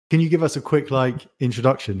Can you give us a quick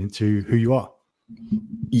introduction into who you are?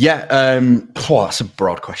 Yeah, that's a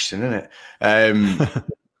broad question, isn't it?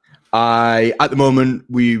 At the moment,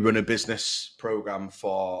 we run a business program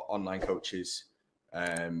for online coaches,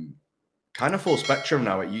 kind of full spectrum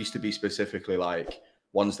now. It used to be specifically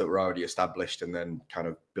ones that were already established and then kind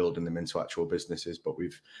of building them into actual businesses. But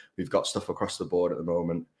we've got stuff across the board at the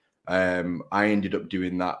moment. I ended up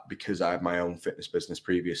doing that because I had my own fitness business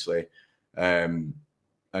previously,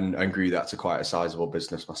 and grew that to quite a sizable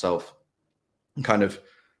business myself. And kind of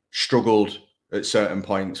struggled at certain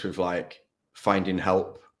points with finding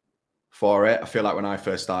help for it. I feel like when I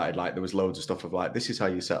first started, there was loads of stuff of this is how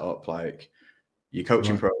you set up your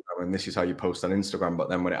coaching program and this is how you post on Instagram. But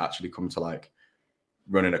then when it actually come to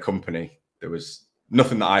running a company, there was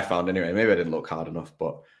nothing that I found anyway. Maybe I didn't look hard enough,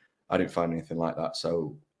 but I didn't find anything like that.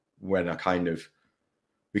 So when we kind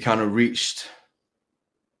of reached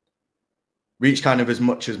kind of as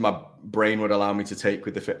much as my brain would allow me to take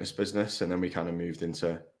with the fitness business, and then we kind of moved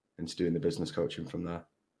into doing the business coaching from there.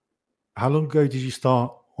 How long ago did you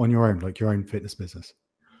start on your own, your own fitness business?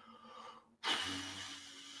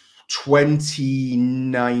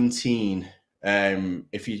 2019.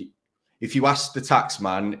 If you ask the tax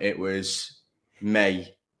man, it was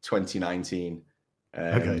May 2019.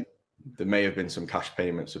 Okay. There may have been some cash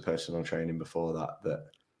payments for personal training before that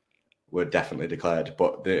were definitely declared,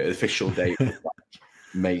 but the official date was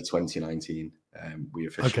May 2019. We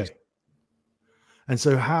officially. Okay. And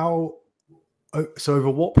so so over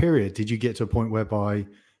what period did you get to a point whereby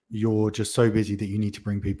you're just so busy that you need to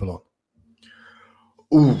bring people on?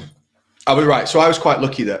 Ooh, I was right. So I was quite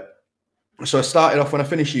lucky so I started off when I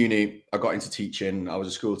finished uni, I got into teaching. I was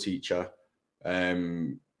a school teacher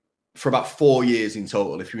for about 4 years in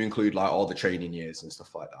total, if you include all the training years and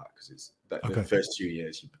stuff like that, because it's the first 2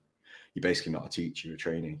 years you're basically not a teacher, you're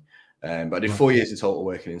training. But I did 4 years in total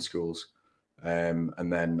working in schools,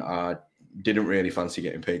 and then I didn't really fancy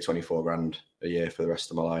getting paid 24 grand a year for the rest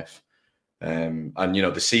of my life. And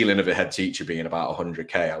the ceiling of a head teacher being about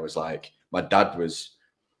 100k, I was my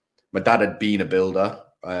dad had been a builder.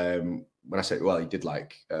 When I say, he did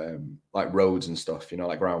roads and stuff,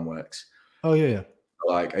 groundworks. Oh yeah.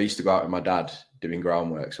 I used to go out with my dad doing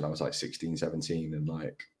groundworks when I was 16, 17, and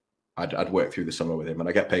I'd work through the summer with him, and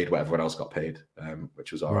I get paid what everyone else got paid,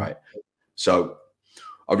 which was all right. So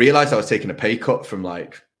I realized I was taking a pay cut from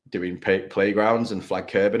doing playgrounds and flag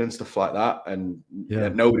curbing and stuff like that, and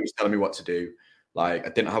nobody was telling me what to do. I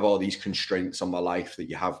didn't have all these constraints on my life that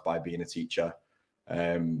you have by being a teacher.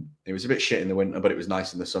 It was a bit shit in the winter, but it was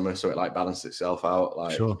nice in the summer, so it balanced itself out.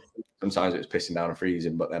 Sure. Sometimes it was pissing down and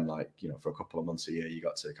freezing, but then for a couple of months a year, you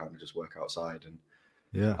got to kind of just work outside. And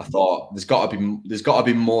I thought there's got to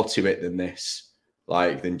be more to it than this,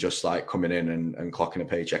 than just coming in and clocking a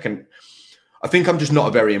paycheck. And I think I'm just not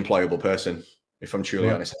a very employable person, if I'm truly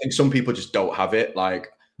honest. I think some people just don't have it. I'm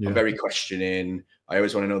very questioning. I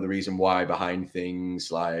always want to know the reason why behind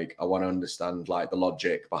things. I want to understand the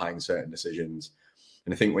logic behind certain decisions.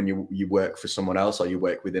 And I think when you work for someone else, or you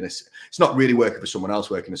work within it's not really working for someone else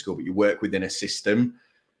working in a school, but you work within a system.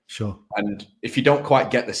 Sure. And if you don't quite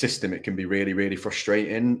get the system, it can be really, really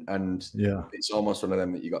frustrating. And it's almost one of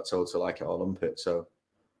them that you got told to it or lump it. So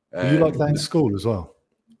were you like that in school as well?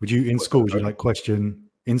 Would you question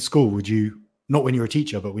in school? Would you, not when you were a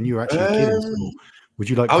teacher, but when you were actually a kid in school, would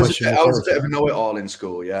you question? I was a bit of a know-it-all in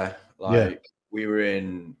school. Yeah. We were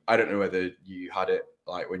in, I don't know whether you had it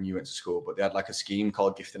when you went to school, but they had a scheme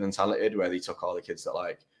called Gifted and Talented, where they took all the kids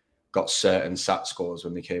that got certain SAT scores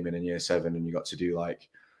when they came in year 7, and you got to do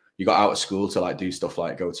you got out of school to do stuff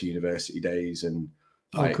go to university days and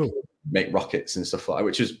cool. make rockets and stuff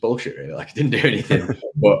which is bullshit really. It didn't do anything,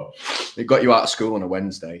 but it got you out of school on a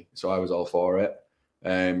Wednesday, so I was all for it.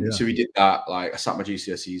 So we did that. I sat my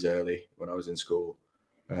GCSEs early when I was in school,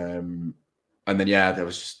 and then there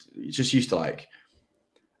was just used to I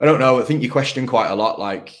don't know. I think you question quite a lot,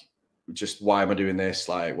 just why am I doing this?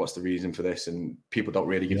 What's the reason for this? And people don't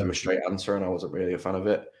really give them a straight answer, and I wasn't really a fan of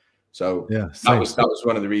it. So that was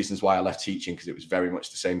one of the reasons why I left teaching, because it was very much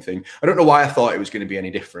the same thing. I don't know why I thought it was going to be any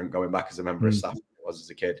different going back as a member of staff than it was as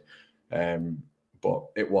a kid, but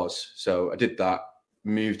it was. So I did that,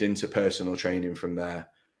 moved into personal training from there,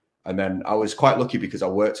 and then I was quite lucky because I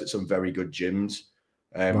worked at some very good gyms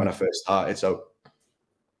when I first started. So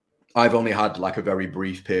I've only had a very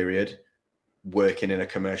brief period working in a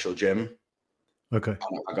commercial gym. Okay.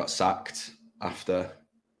 I got sacked after,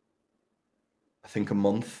 I think, a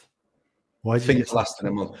month. Why did I think it's lasted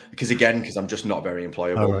a month because I'm just not very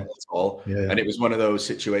employable at all. Yeah. And it was one of those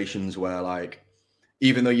situations where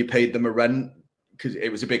even though you paid them a rent, because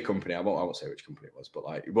it was a big company. I won't say which company it was, but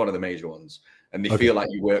like one of the major ones. And they feel like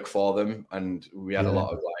you work for them. And we had a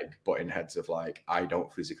lot of like butting heads of like, I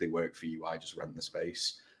don't physically work for you. I just rent the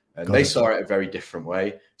space. And they saw it a very different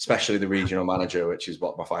way, especially the regional manager, which is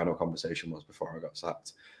what my final conversation was before I got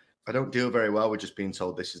sacked. I don't deal very well with just being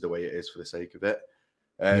told this is the way it is for the sake of it.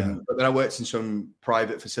 But then I worked in some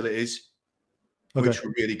private facilities, which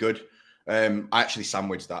were really good. I actually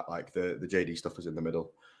sandwiched that, like the JD stuff was in the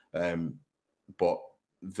middle. But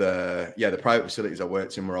the private facilities I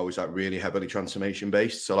worked in were always like really heavily transformation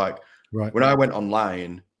based. So like when I went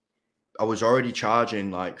online, I was already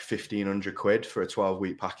charging like 1,500 quid for a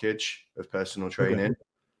 12-week package of personal training,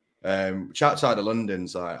 which outside of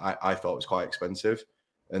London's I thought was quite expensive.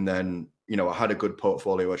 And then, you know, I had a good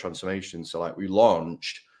portfolio of transformations. So like we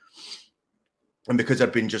launched, and because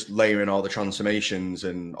I'd been just layering all the transformations,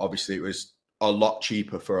 and obviously it was a lot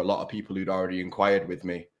cheaper for a lot of people who'd already inquired with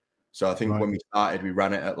me. So I think when we started, we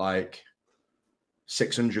ran it at like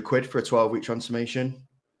 600 quid for a 12-week transformation.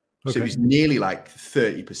 So it was nearly like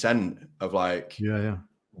 30% of like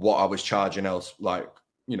what I was charging else, like,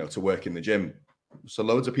 you know, to work in the gym. So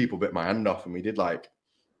loads of people bit my hand off, and we did like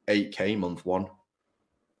 8K month one.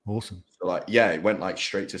 Awesome. So like, yeah, it went like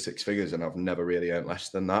straight to 6 figures, and I've never really earned less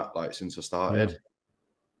than that, like since I started.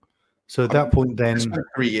 So at that point then... I spent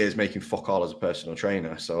 3 years making fuck all as a personal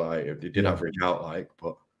trainer. So it did average out like,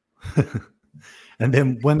 but... And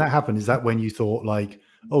then when that happened, is that when you thought like,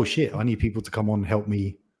 oh shit, I need people to come on and help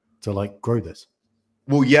me to like grow this?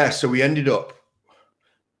 Well, yeah. So I ended up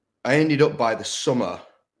by the summer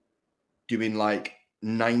doing like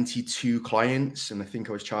 92 clients, and I think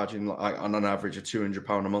I was charging like on an average of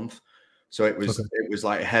 £200 a month. So it was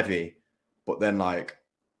like heavy, but then like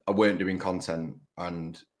I weren't doing content,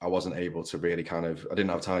 and I wasn't able to really I didn't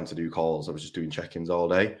have time to do calls. I was just doing check-ins all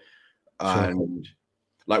day. And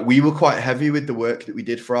like we were quite heavy with the work that we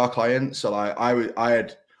did for our clients. So like I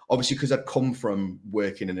had, obviously, because I'd come from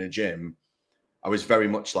working in a gym, I was very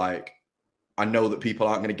much like, I know that people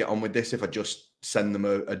aren't going to get on with this if I just send them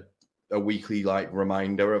a weekly like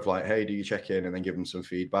reminder of like, hey, do you check in, and then give them some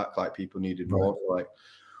feedback. Like people needed more. So, like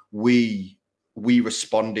we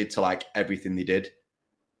responded to like everything they did.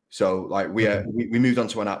 So like we moved on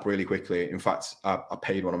to an app really quickly. In fact, I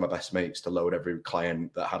paid one of my best mates to load every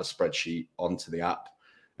client that had a spreadsheet onto the app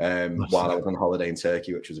while I was on holiday in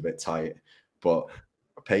Turkey, which was a bit tight, but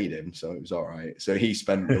I paid him, so it was all right. So he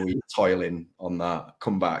spent the week toiling on that,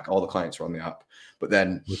 come back, all the clients were on the app. But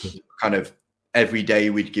then kind of every day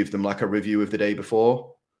we'd give them like a review of the day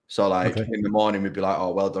before. So like in the morning, we'd be like,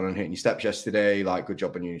 oh, well done on hitting your steps yesterday. Like, good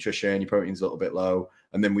job on your nutrition. Your protein's a little bit low.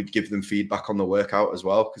 And then we'd give them feedback on the workout as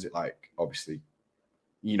well. Because it like, obviously,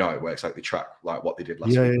 you know, it works like they track like what they did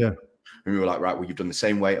last week. And we were like, right, well, you've done the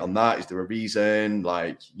same weight on that. Is there a reason?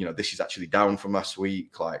 Like, you know, this is actually down from last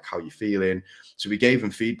week. Like, how are you feeling? So we gave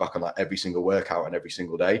them feedback on like every single workout and every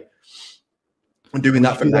single day. And doing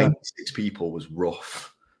that for 96 people was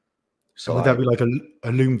rough. So would that be like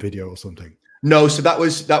a Loom video or something? No, so that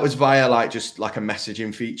was via like just like a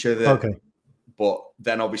messaging feature. But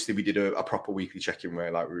then obviously we did a proper weekly check-in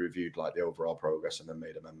where like we reviewed like the overall progress and then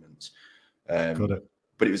made amendments. Got it.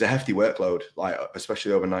 But it was a hefty workload, like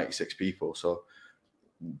especially over 96 people. So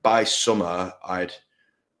by summer,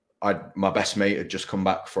 my best mate had just come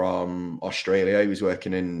back from Australia. He was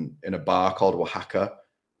working in a bar called Oaxaca,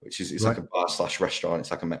 which is like a bar / restaurant.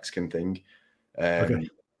 It's like a Mexican thing.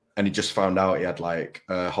 And he just found out he had like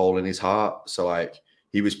a hole in his heart. So like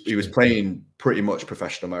he was playing pretty much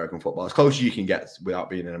professional American football, as close as you can get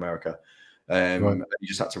without being in America. And he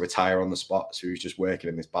just had to retire on the spot. So he was just working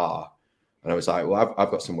in this bar. And I was like, well, I've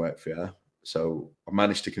got some work for you. So I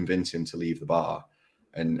managed to convince him to leave the bar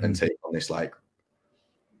and take on this like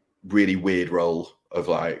really weird role of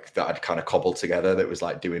like that I'd kind of cobbled together that was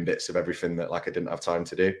like doing bits of everything that like I didn't have time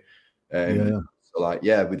to do. So like,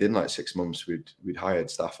 within like 6 months, we'd hired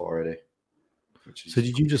staff already. So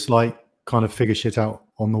did you just like kind of figure shit out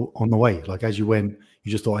on the way? Like as you went,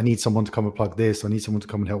 you just thought, I need someone to come and plug this. I need someone to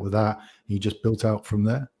come and help with that. And you just built out from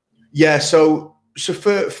there? Yeah. So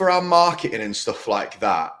for our marketing and stuff like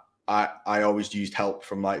that, I always used help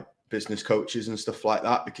from like business coaches and stuff like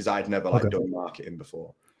that because I'd never like done marketing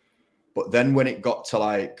before. But then when it got to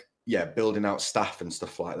like, building out staff and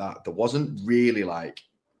stuff like that, there wasn't really like,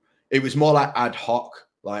 it was more like ad hoc,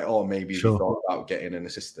 like, oh, maybe we thought about getting an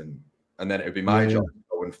assistant. And then it would be my job to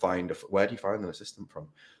go and find, where do you find an assistant from?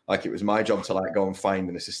 Like, it was my job to like go and find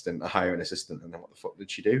an assistant, hire an assistant. And then what the fuck did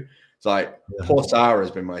she do? It's like, poor Sarah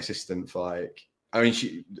has been my assistant for like, I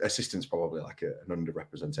mean, assistant's probably like an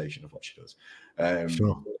underrepresentation of what she does.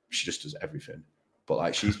 She just does everything. But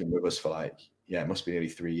like, she's been with us for like, it must be nearly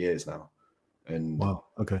 3 years now. And wow,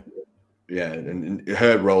 okay, yeah, and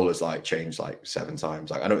her role has like changed like 7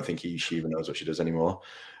 times. Like I don't think she even knows what she does anymore.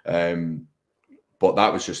 But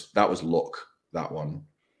that was luck, that one.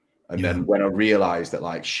 And then when I realized that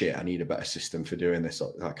like shit, I need a better system for doing this,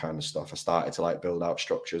 that kind of stuff, I started to like build out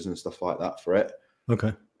structures and stuff like that for it.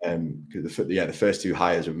 Okay. The first 2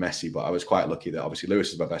 hires were messy, but I was quite lucky that obviously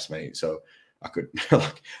Lewis is my best mate, so I could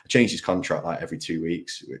like I changed his contract like every 2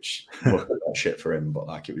 weeks, which was shit for him. But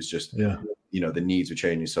like it was just the needs were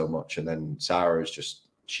changing so much, and then Sarah is just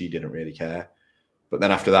she didn't really care. But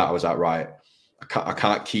then after that, I was like, right, I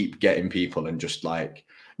can't keep getting people and just like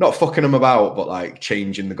not fucking them about, but like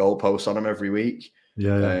changing the goalposts on them every week.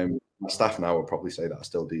 Yeah. My staff now would probably say that I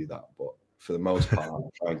still do that, but for the most part, I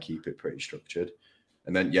try and keep it pretty structured.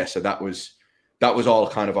 And then so that was all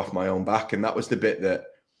kind of off my own back, and that was the bit that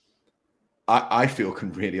I feel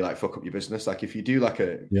can really like fuck up your business. Like if you do like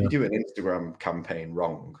if you do an Instagram campaign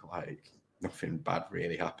wrong, like nothing bad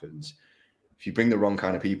really happens. If you bring the wrong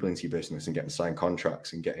kind of people into your business and get them signed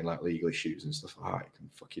contracts and getting like legal issues and stuff like that,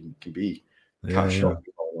 it can be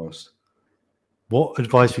catastrophic almost. What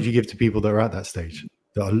advice would you give to people that are at that stage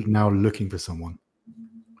that are now looking for someone?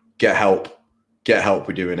 Get help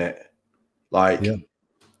with doing it. Like,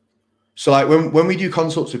 so like when we do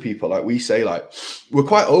consults with people, like we say, like, we're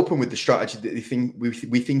quite open with the strategy that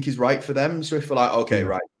we think is right for them. So if we're like, okay,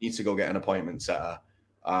 right, you need to go get an appointment setter,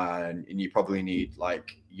 and you probably need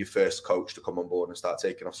like your first coach to come on board and start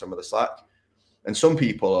taking off some of the slack. And some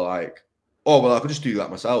people are like, oh, well, I could just do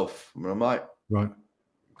that myself. And I'm like, right,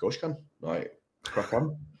 of course you can, like, crack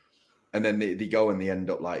on. And then they go and they end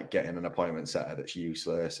up like getting an appointment setter that's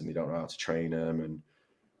useless and they don't know how to train them. And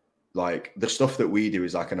like the stuff that we do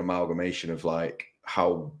is like an amalgamation of like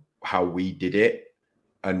how we did it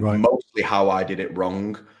and mostly how I did it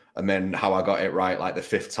wrong and then how I got it right like the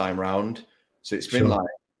 5th time round. So it's been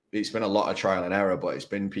it's been a lot of trial and error, but it's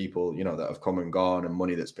been people, that have come and gone and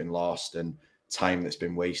money that's been lost and time that's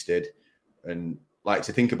been wasted. And like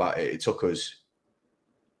to think about it, it took us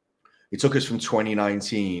from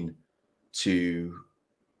 2019 to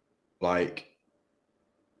like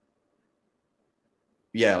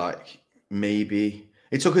maybe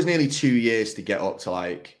it took us nearly 2 years to get up to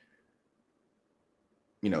like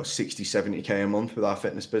 60, 70k a month with our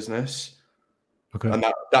fitness business. Okay. And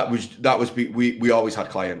we always had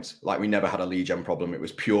clients. Like we never had a lead gen problem. It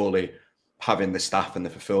was purely having the staff and the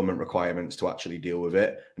fulfillment requirements to actually deal with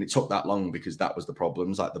it. And it took that long because that was the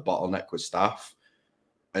problems. Like the bottleneck was staff.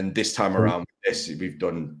 And this time around, we've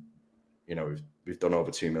done, we've done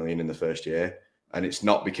over 2 million in the first year. And it's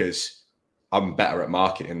not because I'm better at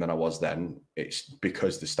marketing than I was then. It's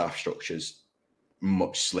because the staff structure's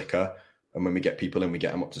much slicker. And when we get people in, we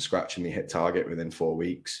get them up to scratch and they hit target within 4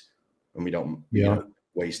 weeks. And we don't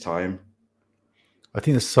waste time. I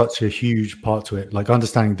think there's such a huge part to it, like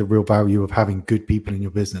understanding the real value of having good people in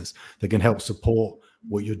your business that can help support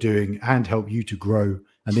what you're doing and help you to grow.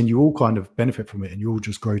 And then you all kind of benefit from it and you all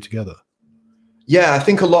just grow together. Yeah, I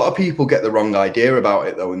think a lot of people get the wrong idea about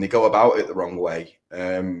it though, and they go about it the wrong way.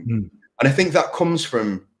 And I think that comes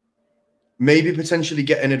from maybe potentially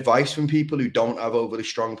getting advice from people who don't have overly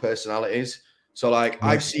strong personalities. So like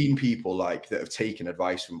I've seen people like that have taken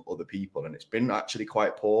advice from other people and it's been actually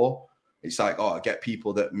quite poor. It's like, I get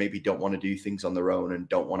people that maybe don't want to do things on their own and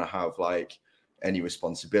don't want to have like any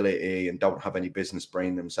responsibility and don't have any business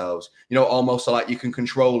brain themselves, almost like you can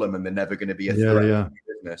control them and they're never going to be a threat to your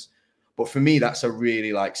business. But for me, that's a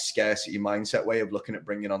really like scarcity mindset way of looking at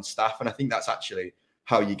bringing on staff. And I think that's actually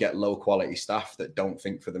how you get low quality staff that don't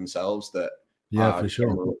think for themselves, that for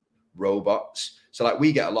sure robots. So like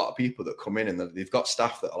we get a lot of people that come in and they've got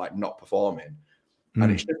staff that are like not performing. And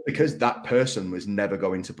it's just because that person was never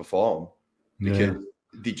going to perform because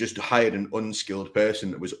they just hired an unskilled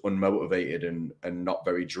person that was unmotivated and not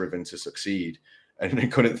very driven to succeed and they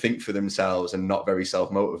couldn't think for themselves and not very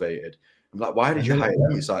self-motivated. I'm like, why did you hire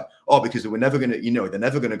them? It's like, because they were never going to, they're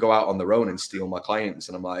never going to go out on their own and steal my clients.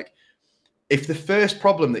 And I'm like, if the first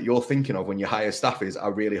problem that you're thinking of when you hire staff is, I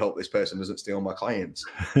really hope this person doesn't steal my clients,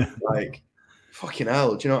 like, fucking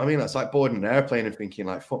hell, do you know what I mean? That's like boarding an airplane and thinking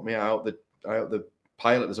like, fuck me, I hope the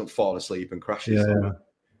pilot doesn't fall asleep and crashes.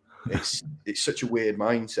 It's such a weird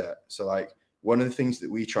mindset. So like one of the things that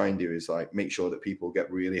we try and do is like make sure that people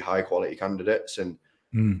get really high quality candidates and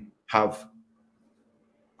have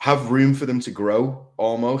room for them to grow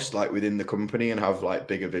almost like within the company and have like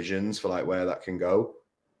bigger visions for like where that can go.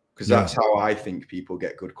 Because that's how I think people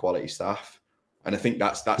get good quality staff. And I think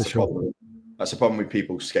that's a problem. That's a problem with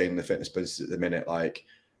people scaling the fitness business at the minute. Like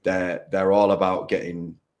they're all about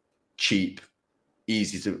getting cheap,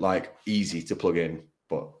 easy to plug in,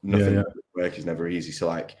 but nothing work is never easy. So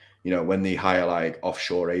like you know, when they hire like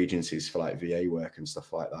offshore agencies for like VA work and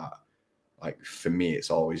stuff like that, like for me, it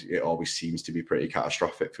always seems to be pretty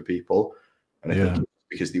catastrophic for people. And I think it's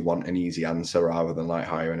because they want an easy answer rather than like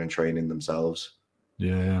hiring and training themselves.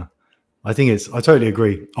 Yeah. I totally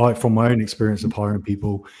agree. From my own experience of hiring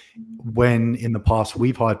people, when in the past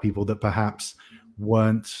we've hired people that perhaps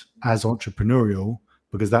weren't as entrepreneurial,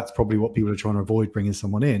 because that's probably what people are trying to avoid bringing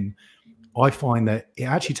someone in. I find that it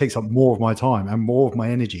actually takes up more of my time and more of my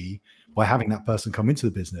energy by having that person come into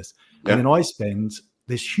the business. Yeah. And then I spend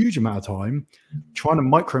this huge amount of time trying to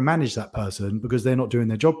micromanage that person because they're not doing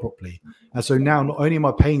their job properly. And so now not only am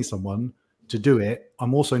I paying someone to do it,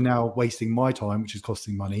 I'm also now wasting my time, which is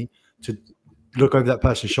costing money, to look over that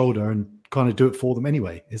person's shoulder and kind of do it for them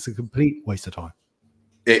anyway. It's a complete waste of time.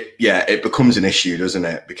 It becomes an issue, doesn't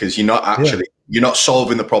it? Because you're not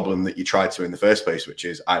solving the problem that you tried to in the first place, which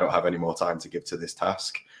is I don't have any more time to give to this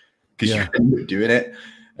task, because you end up doing it.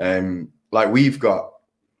 Like we've got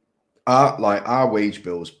our wage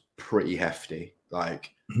bill's pretty hefty.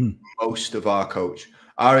 Like most of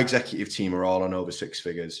our executive team are all on over 6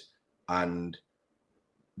 figures, and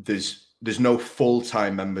there's no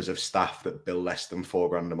full-time members of staff that bill less than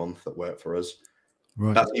 $4,000 a month that work for us.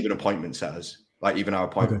 Right. That's even appointment setters. Like even our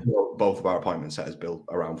appointment, both of our appointment setters bill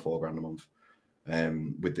around $4,000 a month,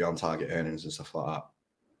 with the on-target earnings and stuff like that.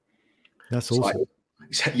 That's awesome. But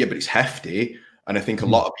it's hefty, and I think a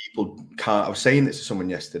lot of people can't. I was saying this to someone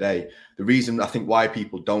yesterday. The reason I think why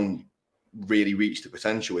people don't really reach the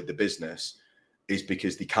potential with the business is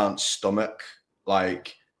because they can't stomach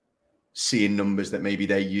like seeing numbers that maybe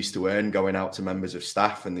they used to earn going out to members of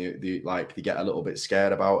staff, and they get a little bit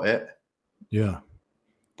scared about it. Yeah.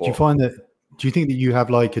 But do you think that you have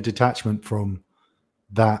like a detachment from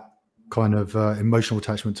that kind of emotional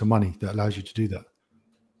attachment to money that allows you to do that?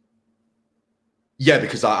 Yeah,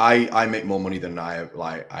 because I make more money than I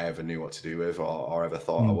ever knew what to do with or ever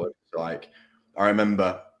thought I would. So like I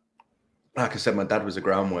remember, like I said, my dad was a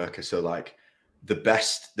ground worker. So like the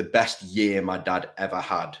best year my dad ever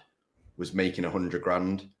had was making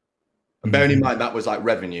 $100,000. And bearing in mind that was like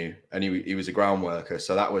revenue, and he was a ground worker,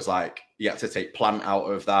 so that was like he had to take plant out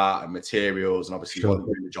of that and materials, and obviously he wasn't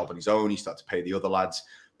doing the job on his own. He started to pay the other lads,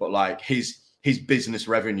 but like his business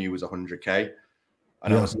revenue was $100K,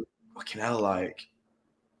 and I was like, fucking hell, like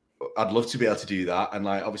I'd love to be able to do that. And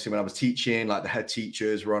like obviously when I was teaching, like the head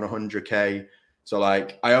teachers were on $100K, so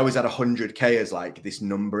like I always had $100K as like this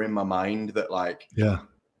number in my mind that like you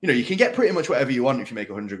know, you can get pretty much whatever you want if you make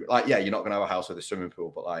 100. Like you're not gonna have a house with a swimming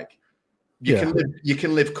pool, but like you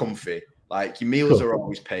can live comfy. Like your meals are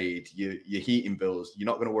always paid. Your heating bills, you're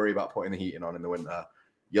not going to worry about putting the heating on in the winter.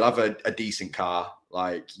 You'll have a decent car.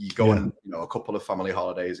 Like you go on, you know, a couple of family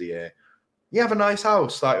holidays a year. You have a nice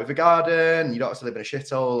house, like with a garden. You don't have to live in a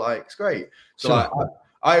shithole. Like it's great. So like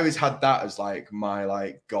I always had that as like my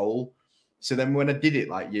like goal. So then when I did it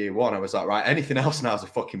like year one, I was like, right, anything else now is a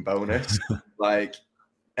fucking bonus. Like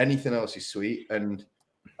anything else is sweet. And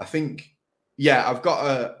I think,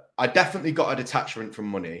 I definitely got a detachment from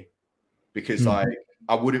money, because like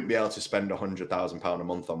I wouldn't be able to spend £100,000 a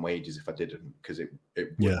month on wages if I didn't, because it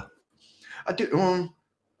would. I don't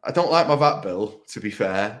like my VAT bill, to be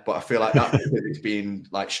fair, but I feel like that it's being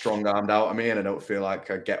like strong armed out of me, and I don't feel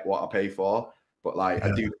like I get what I pay for. But like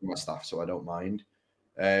I do for my staff, so I don't mind.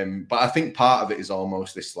 But I think part of it is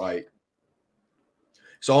almost this like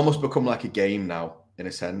it's almost become like a game now in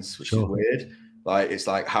a sense, which is weird. Like, it's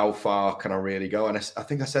like, how far can I really go? And I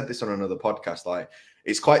think I said this on another podcast. Like,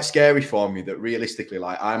 it's quite scary for me that realistically,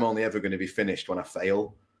 like, I'm only ever going to be finished when I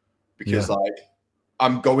fail, because like,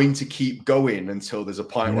 I'm going to keep going until there's a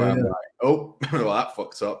point where I'm like, oh, well, that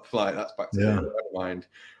fucked up. Like, that's back to never mind.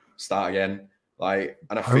 Start again. Like,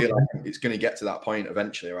 and I feel like it's going to get to that point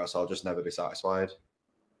eventually, or else I'll just never be satisfied.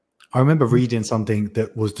 I remember reading something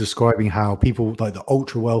that was describing how people like the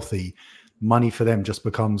ultra wealthy, money for them just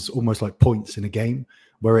becomes almost like points in a game,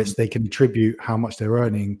 where they can attribute how much they're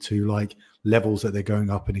earning to like levels that they're going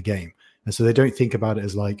up in a game. And so they don't think about it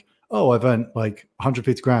as like, oh, I've earned like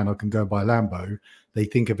 150 grand, I can go and buy a Lambo. They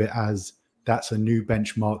think of it as that's a new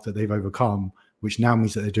benchmark that they've overcome, which now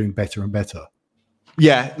means that they're doing better and better.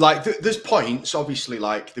 Yeah, like there's points, obviously.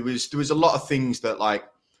 Like there was a lot of things that like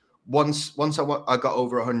once I got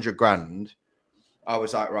over 100 grand, I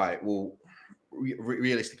was like, right, well,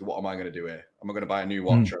 realistically, what am I going to do here? Am I going to buy a new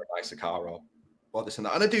watch or a nicer car or this and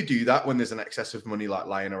that? And I do that when there's an excess of money like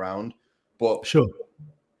lying around. But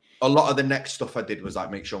a lot of the next stuff I did was like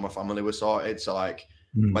make sure my family was sorted. So like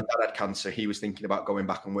my dad had cancer. He was thinking about going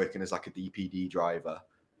back and working as like a DPD driver.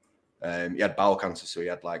 He had bowel cancer, so he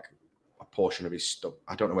had like a portion of his stomach.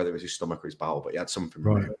 I don't know whether it was his stomach or his bowel, but he had something.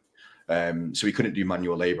 Right. So he couldn't do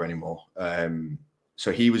manual labor anymore.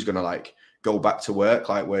 So he was going to like go back to work,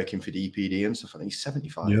 like working for DPD and stuff. And he's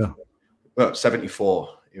 75. Yeah. Well, 74.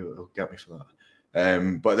 He'll get me for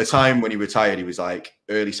that. But at the time when he retired, he was like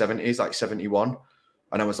early 70s, like 71.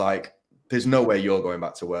 And I was like, there's no way you're going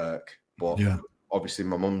back to work. But obviously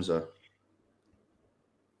my mum's a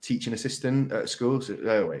teaching assistant at school. So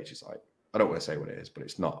her wage is like, I don't want to say what it is, but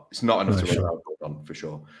it's not enough to run around on for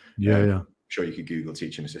sure. I'm sure you could Google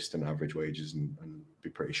teaching assistant average wages and be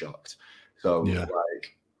pretty shocked. So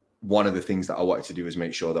like one of the things that I wanted to do is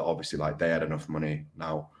make sure that obviously like they had enough money.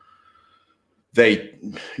 Now they,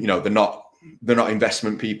 you know, they're not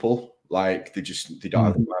investment people. Like they don't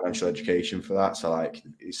have the financial education for that. So like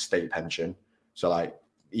it's state pension. So like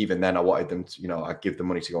even then I wanted them to, you know, I'd give them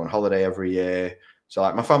money to go on holiday every year. So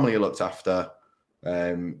like my family are looked after,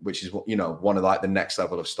 which is, you know, one of like the next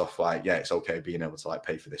level of stuff. Like, yeah, it's okay being able to like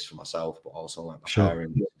pay for this for myself, but also like my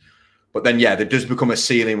parents. But then, yeah, there does become a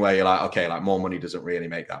ceiling where you're like, okay, like more money doesn't really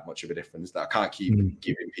make that much of a difference. That I can't keep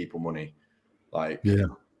giving people money, like for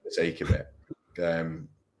the sake of it.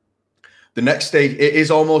 The next stage, it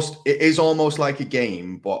is almost like a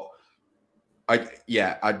game, but I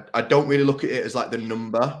don't really look at it as like the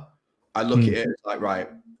number. I look at it as like, right,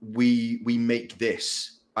 we make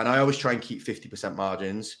this, and I always try and keep 50%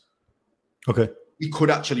 margins. Okay. We could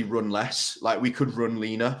actually run less, like we could run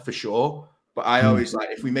leaner for sure. But I always like,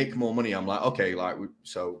 if we make more money, I'm like, okay, like,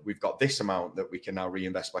 so we've got this amount that we can now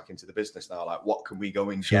reinvest back into the business now. Like, what can we go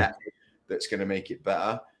and get that's going to make it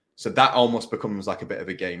better? So that almost becomes like a bit of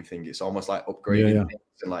a game thing. It's almost like upgrading things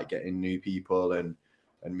and like getting new people and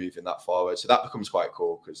moving that forward. So that becomes quite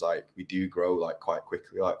cool because like we do grow like quite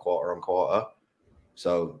quickly, like quarter on quarter.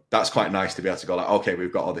 So that's quite nice to be able to go like, okay,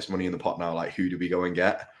 we've got all this money in the pot now. Like, who do we go and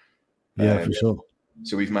get? Yeah, for sure.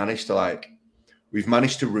 So we've managed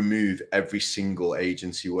to remove every single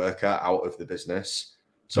agency worker out of the business.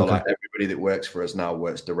 So like everybody that works for us now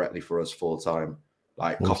works directly for us full time,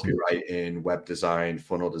 like copywriting, web design,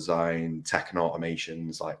 funnel design, tech and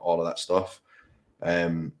automations, like all of that stuff.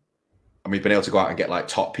 And we've been able to go out and get like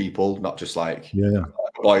top people, not just like a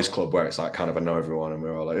boys club where it's like kind of I know everyone and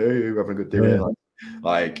we're all like, hey, we're having a good day.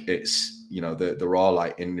 Like it's, you know, they're all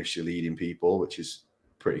like industry leading people, which is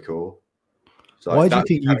pretty cool. So why do you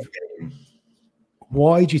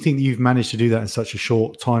think that you've managed to do that in such a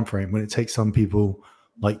short time frame when it takes some people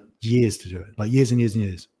like years to do it, like years and years and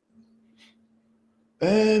years?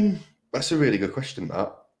 That's a really good question,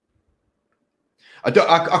 that.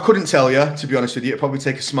 I couldn't tell you, to be honest with you. It'd probably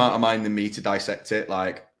take a smarter mind than me to dissect it.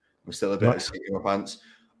 Like I'm still a bit of skin in my pants.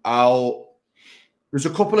 There's a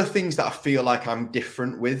couple of things that I feel like I'm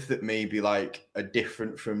different with that maybe like are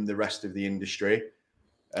different from the rest of the industry.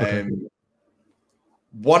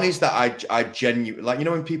 One is that I genuinely, like, you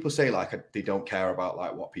know, when people say like they don't care about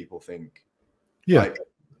like what people think. Yeah. Like,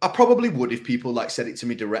 I probably would if people like said it to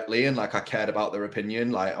me directly and like I cared about their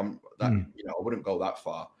opinion. Like you know, I wouldn't go that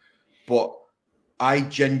far. But I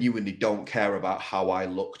genuinely don't care about how I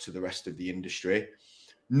look to the rest of the industry.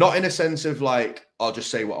 Not in a sense of like, I'll just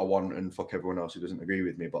say what I want and fuck everyone else who doesn't agree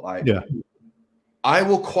with me. But like, I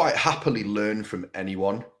will quite happily learn from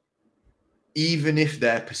anyone, even if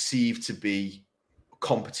they're perceived to be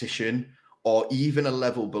competition or even a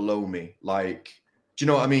level below me. Like, do you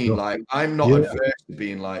know what I mean? Like, I'm not adverse to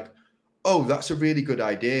being like, oh, that's a really good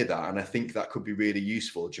idea, that, and I think that could be really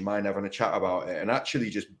useful. Do you mind having a chat about it? And actually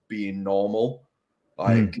just being normal.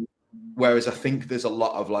 Like, whereas I think there's a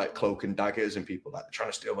lot of like cloak and daggers and people like trying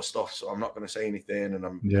to steal my stuff, so I'm not going to say anything.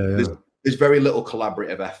 And there's very little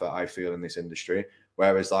collaborative effort, I feel, in this industry.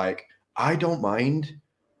 Whereas like, I don't mind.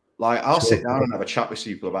 Like, I'll sit down and have a chat with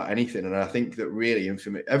people about anything. And I think that really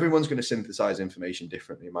everyone's going to synthesize information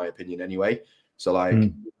differently, in my opinion, anyway. So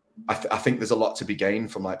like, I think there's a lot to be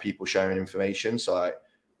gained from like people sharing information. So like,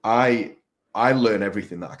 I learn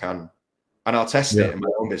everything that I can, and I'll test it in my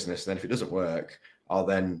own business. And then if it doesn't work, I'll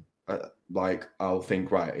then I'll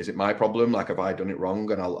think, right, is it my problem? Like, have I done it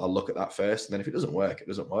wrong? And I'll look at that first. And then if it doesn't work, it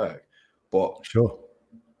doesn't work. But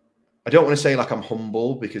I don't want to say like I'm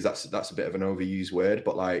humble, because that's a bit of an overused word,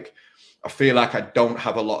 but like, I feel like I don't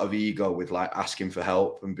have a lot of ego with like asking for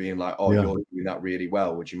help and being like, oh, you're doing that really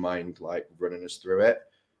well. Would you mind like running us through it?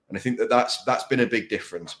 And I think that's been a big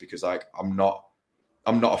difference, because like, I'm not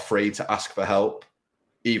afraid to ask for help,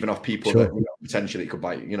 even of people that, you know, potentially could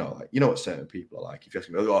bite, you know, like, you know what certain people are like. If you ask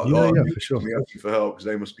me, for sure, asking for help because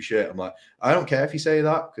they must be shit. I'm like, I don't care if you say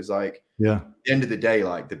that, because like, at the end of the day,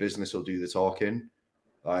 like, the business will do the talking.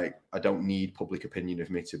 Like, I don't need public opinion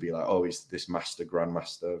of me to be like, oh, is this master,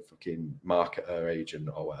 grandmaster, fucking marketer, agent,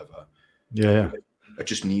 or whatever. I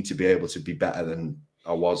just need to be able to be better than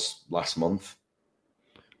I was last month.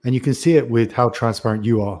 And you can see it with how transparent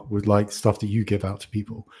you are with like stuff that you give out to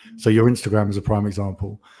people. So your Instagram is a prime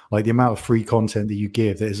example. Like the amount of free content that you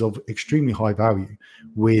give that is of extremely high value,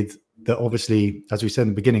 with that obviously, as we said in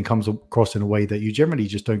the beginning, comes across in a way that you generally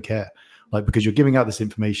just don't care. Like, because you're giving out this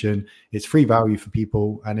information, it's free value for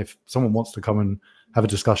people. And if someone wants to come and have a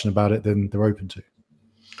discussion about it, then they're open to.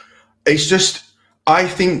 It's just, I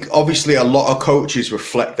think obviously a lot of coaches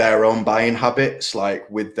reflect their own buying habits, like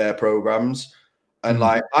with their programs. And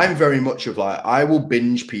like, I'm very much of like, I will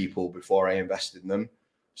binge people before I invest in them.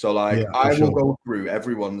 So like, I will go through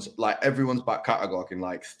everyone's back catalog in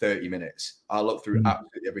like 30 minutes. I'll look through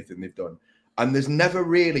absolutely everything they've done. And there's never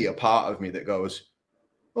really a part of me that goes,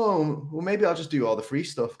 oh, well, maybe I'll just do all the free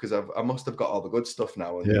stuff because I must have got all the good stuff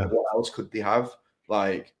now. And what else could they have?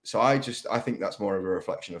 Like, so I think that's more of a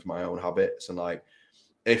reflection of my own habits. And like,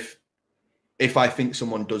 if I think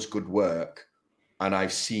someone does good work, and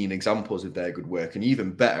I've seen examples of their good work, and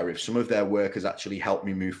even better, if some of their work has actually helped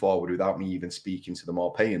me move forward without me even speaking to them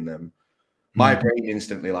or paying them, my brain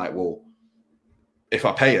instantly like, well, if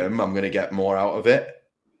I pay them, I'm going to get more out of it.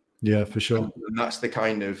 Yeah, for sure. And that's the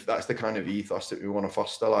kind of ethos that we want to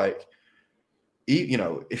foster. Like, you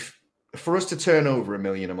know, if for us to turn over $1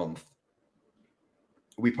 million a month,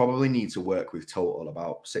 we probably need to work with total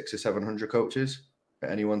about 600 or 700 coaches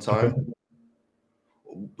at any one time. Okay.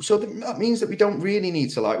 So that means that we don't really need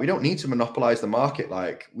to we don't need to monopolize the market.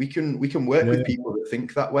 Like we can work with people that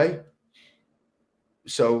think that way.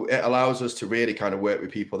 So it allows us to really kind of work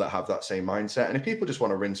with people that have that same mindset. And if people just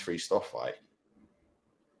want to rinse free stuff, like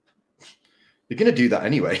you're going to do that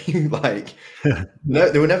anyway. Like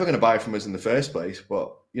they were never going to buy from us in the first place,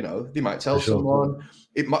 but you know, they might tell someone.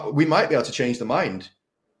 We might be able to change the mind.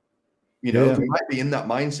 You know, we might be in that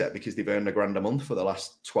mindset because they've earned $1,000 a month for the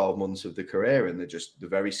last 12 months of the career, and they're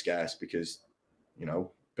very scarce because, you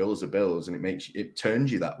know, bills are bills, and it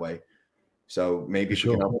turns you that way. So maybe if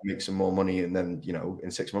we can help make some more money, and then, you know,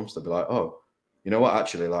 in 6 months they'll be like, oh, you know what,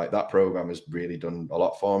 actually, like that program has really done a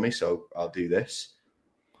lot for me, so I'll do this.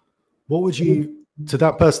 What would you, to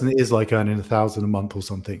that person that is like earning $1,000 a month or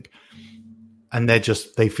something, and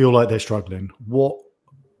they feel like they're struggling, what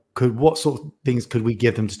sort of things could we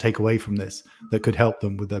give them to take away from this that could help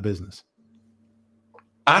them with their business?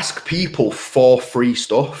 Ask people for free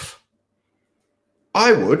stuff.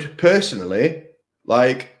 I would personally,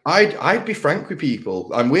 like, I'd be frank with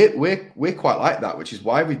people, and we're quite like that, which is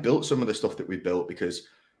why we built some of the stuff that we built. Because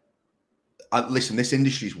listen, this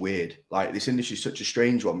industry is weird. Like, this industry is such a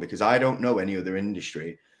strange one, because I don't know any other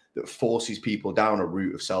industry that forces people down a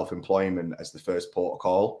route of self-employment as the first port of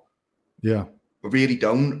call. Yeah. I really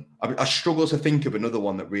don't. I struggle to think of another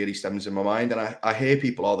one that really stems in my mind. And I hear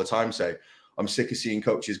people all the time say, I'm sick of seeing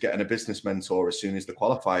coaches getting a business mentor as soon as they're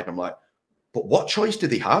qualified. And I'm like, but what choice do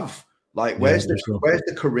they have? Like, where's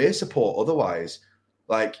the career support otherwise?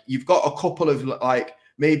 Like, you've got a couple of like,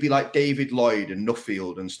 maybe like David Lloyd and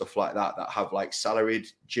Nuffield and stuff like that have like salaried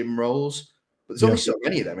gym roles, but there's only so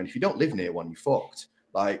many of them. And if you don't live near one, you're fucked.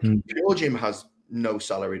 Like, your gym has no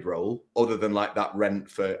salaried role other than like that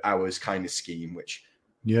rent for hours kind of scheme, which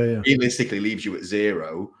realistically leaves you at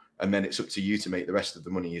zero, and then it's up to you to make the rest of the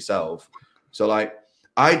money yourself. So like,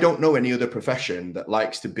 I don't know any other profession that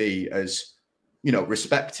likes to be as, you know,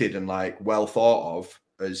 respected and like well thought of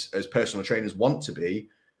as personal trainers want to be,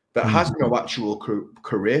 that has no actual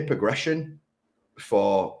career progression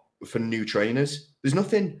for new trainers. There's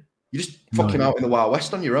nothing. You're just fucking out in the Wild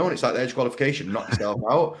West on your own. It's like the edge qualification, knock yourself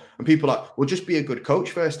out. And people are like, well, just be a good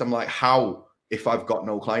coach first. I'm like, how, if I've got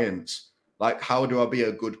no clients? Like, how do I be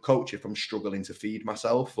a good coach if I'm struggling to feed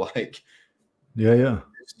myself? Like,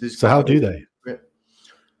 so how do they?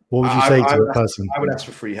 What would you say to a person? I would ask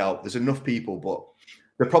for free help. There's enough people, but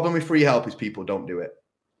the problem with free help is people don't do it.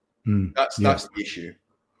 That's the issue.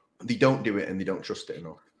 They don't do it, and they don't trust it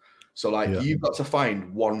enough. So like, you've got to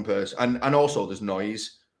find one person, and also there's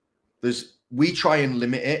noise. We try and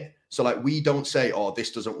limit it. So like, we don't say, oh,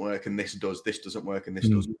 this doesn't work and this doesn't work and this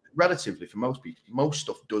does. Relatively, for most people, most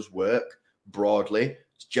stuff does work broadly.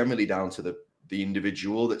 It's generally down to the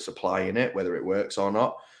individual that's applying it, whether it works or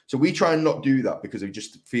not. So we try and not do that, because we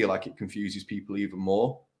just feel like it confuses people even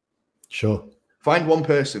more. Sure. Find one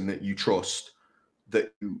person that you trust,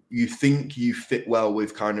 that you think you fit well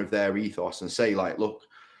with kind of their ethos, and say like, look,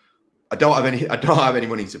 I don't have any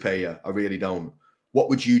money to pay you. I really don't. What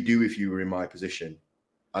would you do if you were in my position?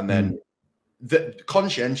 And then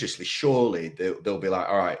conscientiously, surely they'll be like,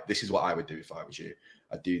 all right, this is what I would do if I was you.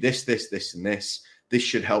 I'd do this, this, and this. This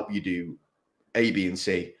should help you do A, B, and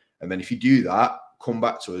C. And then if you do that, come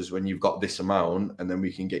back to us when you've got this amount, and then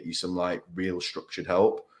we can get you some like real structured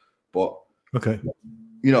help. But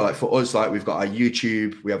you know, like for us, like we've got our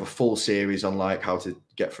YouTube, we have a full series on like how to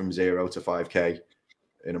get from 0 to 5K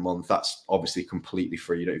in a month. That's obviously completely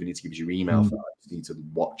free. You don't even need to give us your email for that. You just need to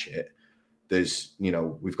watch it. There's, you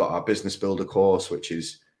know, we've got our business builder course, which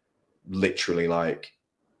is literally like,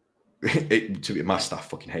 my staff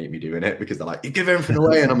fucking hate me doing it because they're like, you give everything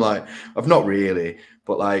away. And I'm like, I've not really,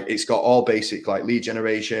 but like, it's got all basic like lead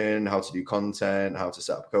generation, how to do content, how to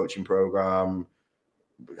set up a coaching program,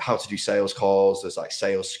 how to do sales calls. There's like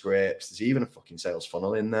sales scripts. There's even a fucking sales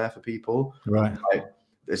funnel in there for people. Right. Like,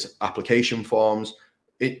 there's application forms.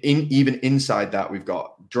 Even inside that, we've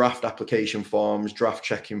got draft application forms, draft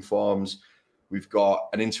check-in forms. We've got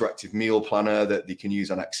an interactive meal planner that they can use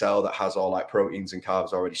on Excel that has all like proteins and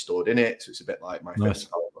carbs already stored in it. So it's a bit like my nice.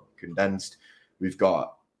 condensed. We've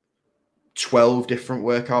got 12 different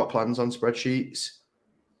workout plans on spreadsheets.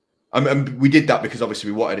 And we did that because obviously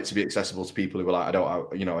we wanted it to be accessible to people who were like, I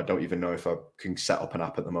don't even know if I can set up an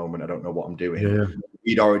app at the moment. I don't know what I'm doing. Yeah.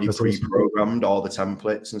 We'd already pre-programmed all the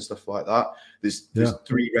templates and stuff like that. There's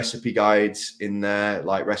 3 recipe guides in there,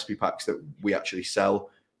 like recipe packs that we actually sell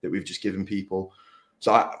that we've just given people.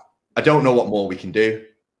 So I don't know what more we can do,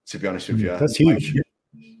 to be honest with you. That's huge.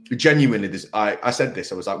 Genuinely, I said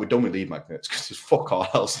this, I was like, we're done with lead magnets because there's fuck all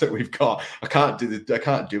else that we've got. I can't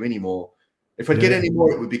do any more. If I did any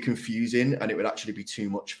more, it would be confusing and it would actually be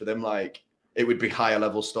too much for them. Like it would be higher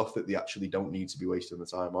level stuff that they actually don't need to be wasting the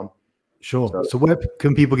time on. Sure. So where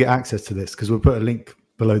can people get access to this? Because we'll put a link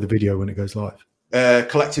below the video when it goes live.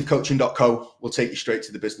 Collectivecoaching.co will take you straight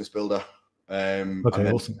to the business builder.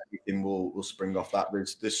 Okay, awesome. Everything will spring off that.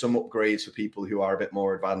 There's some upgrades for people who are a bit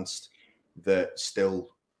more advanced that still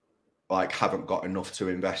like haven't got enough to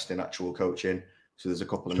invest in actual coaching. So there's a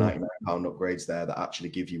couple of £99 upgrades there that actually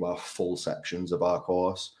give you our full sections of our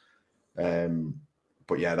course.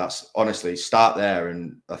 But yeah, that's honestly start there.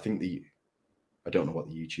 And I think I don't know what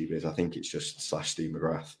the YouTube is. I think it's just /Steve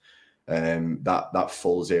McGrath. That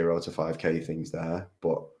full 0 to 5K thing's there.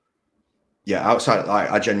 But yeah, outside,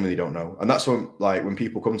 like, I genuinely don't know. And that's when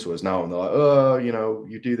people come to us now and they're like, oh, you know,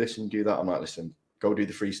 you do this and do that. I'm like, listen, go do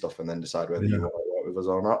the free stuff and then decide whether you want to work with us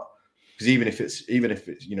or not. Because even if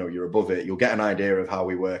it's, you know, you're above it, you'll get an idea of how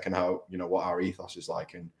we work and how, you know, what our ethos is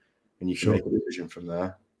like. And you can make a decision from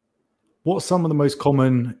there. What's some of the most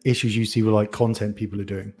common issues you see with like content people are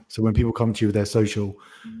doing? So when people come to you with their social,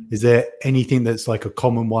 is there anything that's like a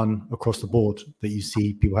common one across the board that you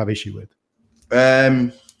see people have issue with?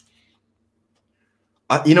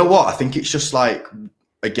 You know what? I think it's just like,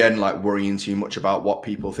 again, like worrying too much about what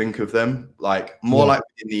people think of them. Like more like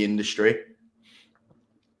in the industry.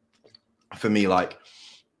 For me, like,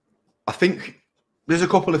 I think there's a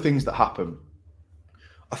couple of things that happen.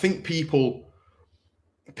 I think people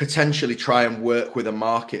potentially try and work with a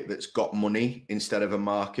market that's got money instead of a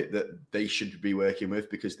market that they should be working with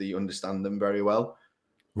because they understand them very well.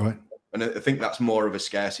 Right. And I think that's more of a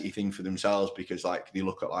scarcity thing for themselves because like they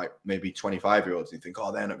look at like maybe 25-year-olds and think,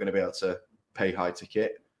 oh, they're not going to be able to pay high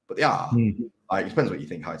ticket, but they are. Like, it depends what you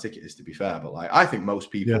think high ticket is, to be fair. But like, I think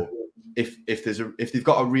most people, if they've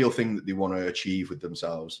got a real thing that they want to achieve with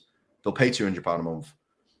themselves, they'll pay £200 a month.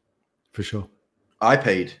 For sure.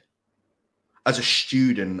 As a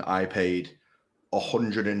student, I paid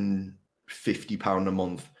 £150 a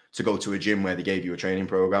month to go to a gym where they gave you a training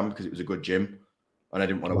program because it was a good gym, and I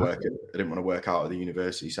didn't want to work out at the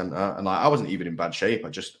university centre, and like I wasn't even in bad shape.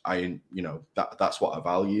 You know, that's what I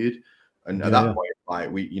valued, and at that point,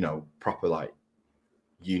 like we, you know, proper like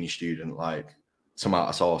uni student, like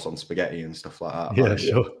tomato sauce on spaghetti and stuff like that. Yeah, like,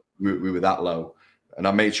 sure. We were that low, and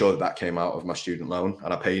I made sure that came out of my student loan,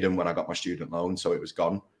 and I paid them when I got my student loan, so it was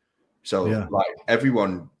gone. So like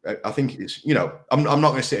everyone, I think it's, you know, I'm not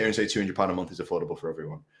going to sit here and say £200 a month is affordable for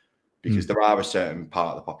everyone because there are a certain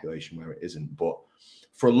part of the population where it isn't. But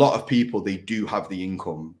for a lot of people, they do have the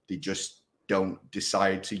income. They just don't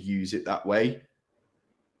decide to use it that way.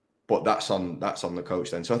 But that's on the coach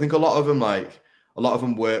then. So I think a lot of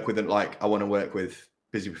them work with it. Like, I want to work with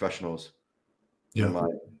busy professionals. Yeah. And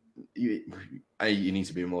like, you need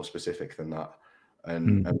to be more specific than that.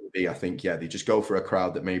 And B, I think, they just go for a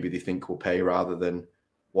crowd that maybe they think will pay rather than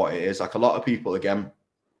what it is. Like a lot of people, again,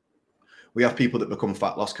 we have people that become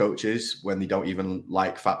fat loss coaches when they don't even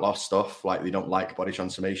like fat loss stuff. Like they don't like body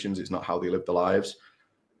transformations. It's not how they live their lives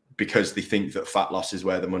because they think that fat loss is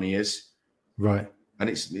where the money is. Right. And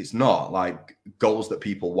it's not. Like, goals that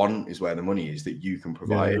people want is where the money is that you can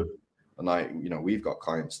provide. Yeah. And like, you know, we've got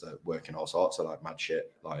clients that work in all sorts of like mad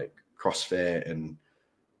shit, like CrossFit and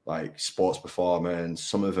like sports performance.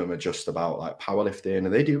 Some of them are just about like powerlifting,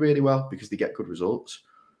 and they do really well because they get good results.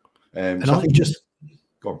 And so I think just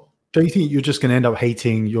go on. don't you think you're just going to end up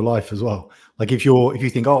hating your life as well? Like if you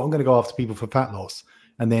think, oh, I'm going to go after people for fat loss,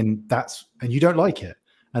 and then and you don't like it,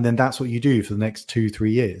 and then that's what you do for the next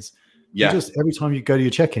 2-3 years. Yeah. You just, every time you go to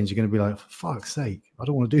your check-ins, you're going to be like, for fuck's sake, I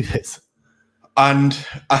don't want to do this. And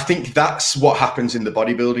I think that's what happens in the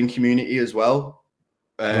bodybuilding community as well.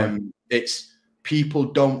 It's people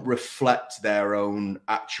don't reflect their own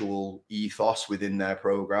actual ethos within their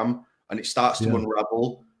program, and it starts to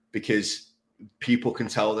unravel because people can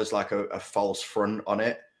tell there's like a false front on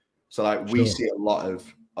it. So like we see a lot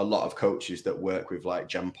of coaches that work with like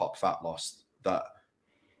Gen Pop fat loss that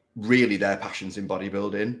really their passion's in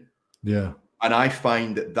bodybuilding. Yeah. And I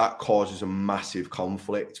find that causes a massive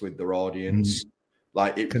conflict with their audience.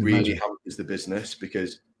 Like it really hampers the business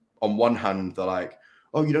because on one hand, they're like,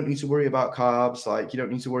 oh, you don't need to worry about carbs. Like you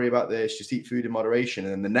don't need to worry about this. Just eat food in moderation.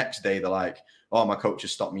 And then the next day they're like, oh, my coach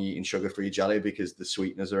has stopped me eating sugar-free jelly because the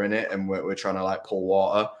sweeteners are in it. And we're trying to like pull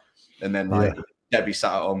water. And then like Debbie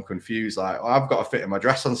sat at home confused, like, oh, I've got to fit in my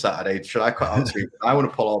dress on Saturday. Should I cut out sweeteners? I want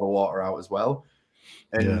to pull all the water out as well.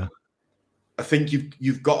 And I think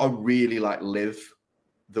you've got to really like live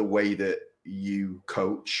the way that you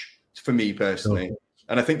coach. For me personally,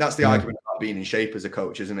 and I think that's the argument about being in shape as a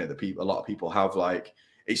coach, isn't it? That a lot of people have, like,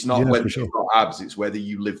 it's not whether you've got abs, it's whether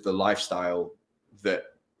you live the lifestyle that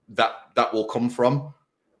will come from.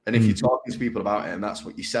 And if you're talking to people about it and that's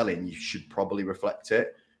what you're selling, you should probably reflect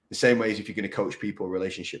it. The same way as if you're going to coach people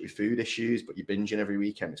relationship with food issues, but you're binging every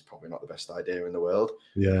weekend, it's probably not the best idea in the world.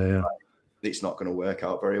 Yeah. It's not going to work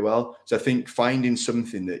out very well. So I think finding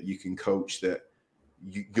something that you can coach that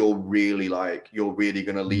you're really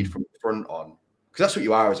going to lead from the front on, because that's what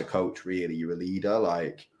you are as a coach, really. You're a leader,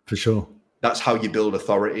 like, for sure. That's how you build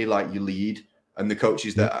authority, like you lead. And the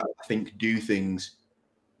coaches that I think do things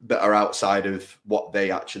that are outside of what they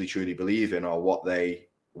actually truly believe in, or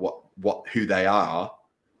who they are,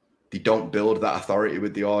 they don't build that authority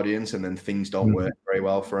with the audience, and then things don't work very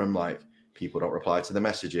well for them. Like, people don't reply to the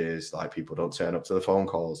messages, like people don't turn up to the phone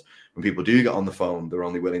calls. When people do get on the phone, they're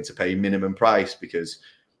only willing to pay minimum price because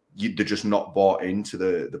they're just not bought into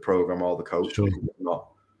the program or the coach. Sure. Not.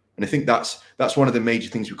 And I think that's one of the major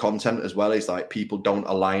things with content as well, is like people don't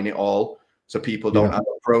align it all. So people don't have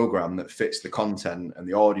a program that fits the content and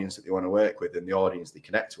the audience that they want to work with and the audience they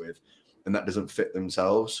connect with, and that doesn't fit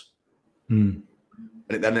themselves. And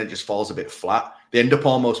then it just falls a bit flat. They end up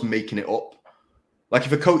almost making it up. Like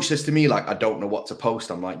if a coach says to me, like, I don't know what to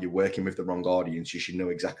post, I'm like, you're working with the wrong audience. You should know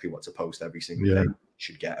exactly what to post every single day. You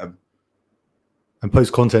should get them. And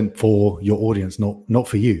post content for your audience, not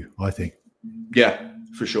for you, I think. Yeah,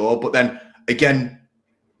 for sure. But then again,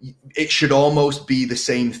 it should almost be the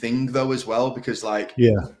same thing though as well, because like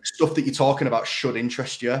stuff that you're talking about should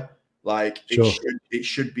interest you. Like it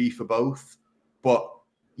should be for both. But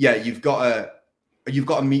yeah, you've got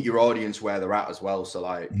to meet your audience where they're at as well. So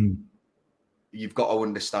like you've got to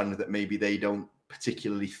understand that maybe they don't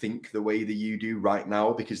particularly think the way that you do right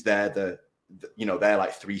now, because they're they're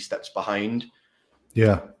like 3 steps behind.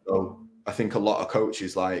 Yeah. So I think a lot of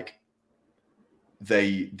coaches, like,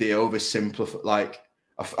 they oversimplify. Like,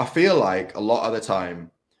 I feel like a lot of the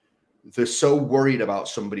time they're so worried about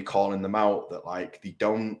somebody calling them out that like they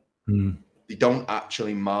don't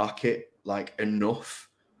actually market like enough.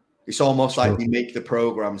 It's almost like they make the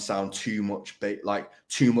program sound too much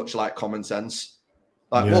like common sense.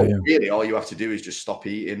 Like, really, all you have to do is just stop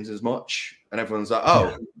eating as much. And everyone's like,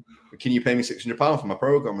 oh, can you pay me £600 for my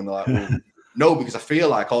program? And they're like, well, no, because I feel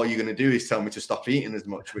like all you're going to do is tell me to stop eating as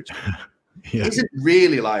much, which isn't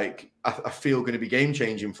really like, I feel going to be game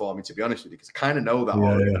changing for me, to be honest with you, because I kind of know that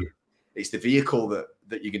already. It's the vehicle that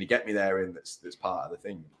you're going to get me there in that's part of the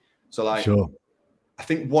thing. So like, I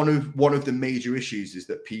think one of the major issues is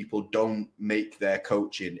that people don't make their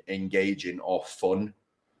coaching engaging or fun.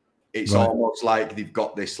 It's almost like they've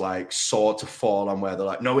got this like sword to fall on, where they're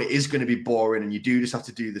like, no, it is going to be boring and you do just have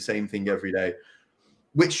to do the same thing every day,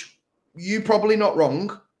 which you're probably not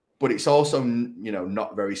wrong, but it's also,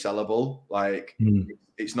 not very sellable. Like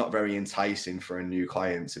it's not very enticing for a new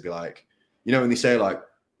client to be like, when they say like,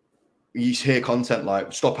 you hear content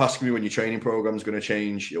like, stop asking me when your training program is going to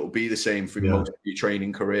change. It'll be the same for most of your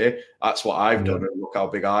training career. That's what I've done. And look how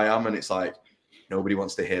big I am. And it's like, nobody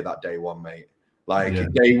wants to hear that day one, mate. Like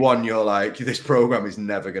day one, you're like, this program is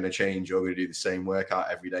never going to change. You're going to do the same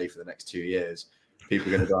workout every day for the next 2 years.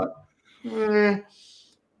 People are going to be like,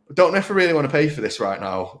 don't ever really want to pay for this right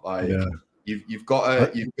now. Like you've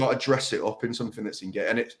got to dress it up in something that's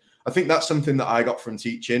engaging. And I think that's something that I got from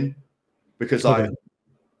teaching, because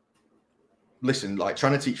listen, like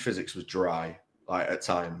trying to teach physics was dry, like at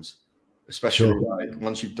times, especially like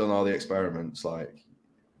once you've done all the experiments, like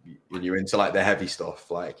when you're into like the heavy stuff,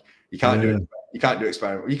 like you can't do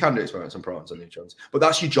experiments on protons and neutrons, but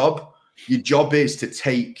that's your job. Your job is to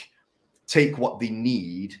take what they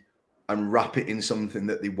need and wrap it in something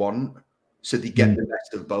that they want, so they get the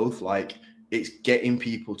best of both. Like, it's getting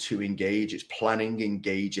people to engage, it's planning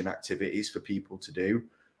engaging activities for people to do.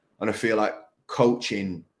 And I feel like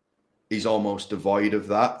coaching is almost devoid of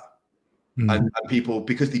that. And people,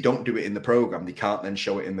 because they don't do it in the program, they can't then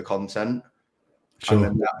show it in the content. Sure. And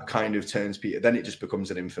then that kind of turns people, then it just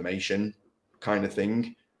becomes an information kind of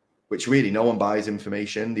thing, which really no one buys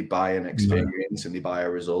information. They buy an experience and they buy a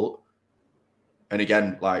result. And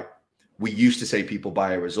again, like, we used to say people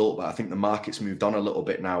buy a result, but I think the market's moved on a little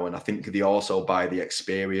bit now. And I think they also buy the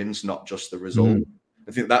experience, not just the result.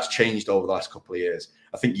 I think that's changed over the last couple of years.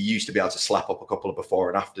 I think you used to be able to slap up a couple of before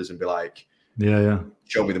and afters and be like,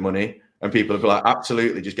 show me the money. And people would be like,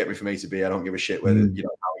 absolutely, just get me from A to B. I don't give a shit whether, you know,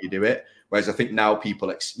 how you do it. Whereas I think now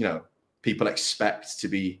people expect to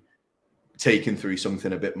be taken through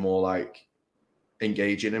something a bit more like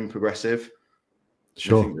engaging and progressive.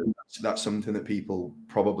 Sure. I think that's something that people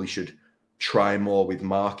probably should try more with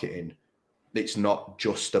marketing. It's not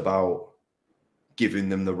just about giving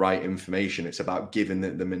them the right information. It's about giving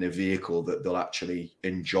them in a vehicle that they'll actually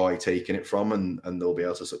enjoy taking it from and they'll be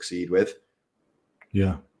able to succeed with.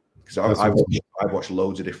 Yeah. Because I've watched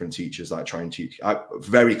loads of different teachers like try and teach,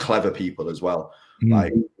 very clever people as well.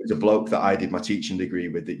 Like, there's a bloke that I did my teaching degree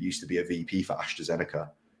with that used to be a VP for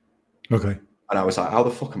AstraZeneca. Okay. And I was like, how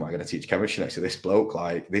the fuck am I going to teach chemistry next to this bloke?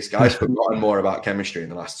 Like, this guy's forgotten more about chemistry in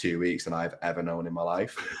the last 2 weeks than I've ever known in my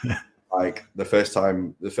life. Like, the first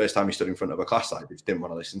time he stood in front of a class, I just didn't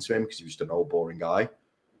want to listen to him because he was just an old boring guy.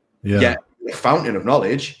 Yeah. A fountain of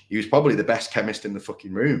knowledge. He was probably the best chemist in the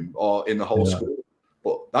fucking room or in the whole school.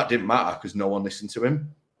 But that didn't matter because no one listened to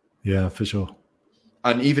him. Yeah, for sure.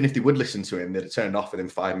 And even if they would listen to him, they'd have turned off within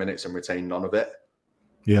 5 minutes and retained none of it.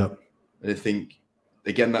 Yeah. And I think,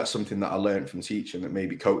 again, that's something that I learned from teaching that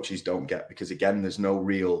maybe coaches don't get, because again, there's no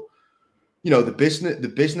real, you know, the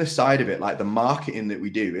business side of it, like the marketing that we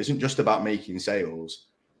do isn't just about making sales.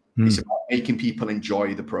 It's about making people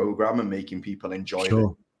enjoy the program and making people enjoy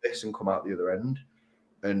this and come out the other end.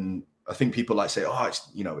 And I think people like say, oh,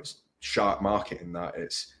 it's sharp marketing, that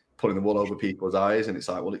it's pulling the wool over people's eyes. And it's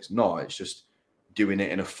like, well, it's not, it's just doing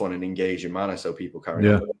it in a fun and engaging manner so people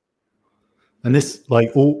carry on. And this like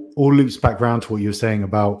all loops back around to what you were saying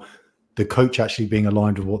about the coach actually being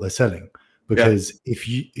aligned with what they're selling. Because if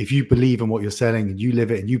you believe in what you're selling and you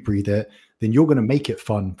live it and you breathe it, then you're going to make it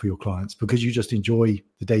fun for your clients because you just enjoy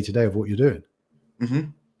the day-to-day of what you're doing.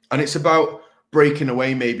 And it's about breaking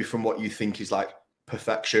away maybe from what you think is like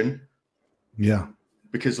perfection. Yeah.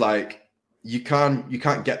 Because like you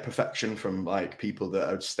can't get perfection from like people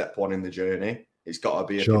that are step one in the journey. It's got to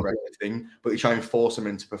be a progressive thing, but you try and force them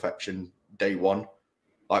into perfection day one.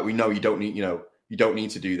 Like, we know you don't need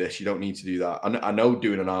to do this. You don't need to do that. I know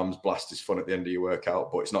doing an arms blast is fun at the end of your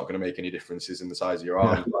workout, but it's not going to make any differences in the size of your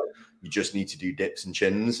arms. Like, you just need to do dips and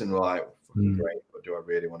chins, and we're like, great, but do I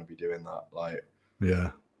really want to be doing that? Like,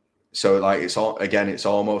 so like, it's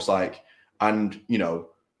almost like, and you know,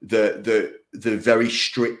 the very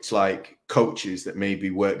strict like coaches that maybe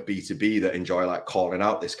work B2B that enjoy like calling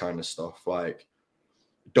out this kind of stuff, like,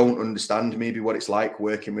 don't understand maybe what it's like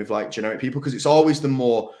working with like generic people, because it's always the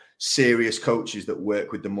more serious coaches that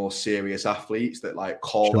work with the more serious athletes that like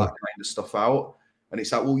call that kind of stuff out. And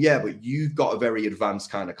it's like, well, yeah, but you've got a very advanced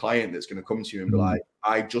kind of client that's going to come to you and be like,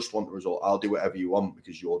 I just want the result. I'll do whatever you want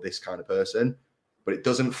because you're this kind of person. But it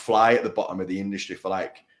doesn't fly at the bottom of the industry for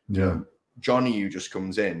like, Johnny who just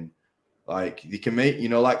comes in. Like, you can make, you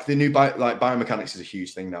know, like the new biomechanics is a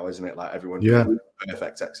huge thing now, isn't it? Like, everyone doing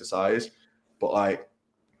perfect exercise. But like,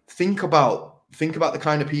 think about the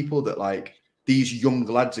kind of people that like these young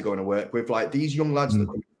lads are going to work with. Like, these young lads that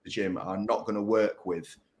come to the gym are not going to work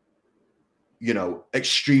with, you know,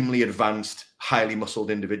 extremely advanced, highly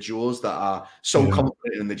muscled individuals that are so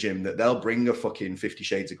confident in the gym that they'll bring a fucking 50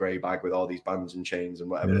 Shades of Grey bag with all these bands and chains and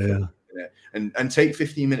whatever in it, and take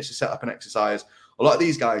 15 minutes to set up an exercise. A lot of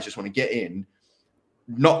these guys just want to get in,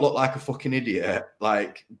 not look like a fucking idiot,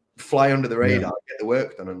 like fly under the radar, get the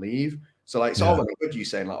work done and leave. So like, it's all well good you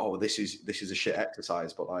saying like, oh, this is a shit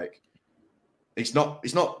exercise, but like, it's not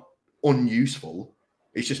unuseful.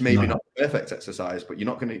 It's just maybe not a perfect exercise, but you're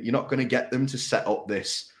not gonna get them to set up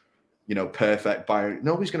this, you know, perfect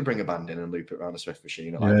nobody's gonna bring a band in and loop it around a Smith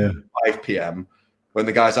machine at like 5 p.m. when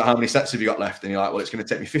the guy's like, how many sets have you got left? And you're like, well, it's gonna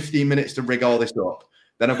take me 15 minutes to rig all this up.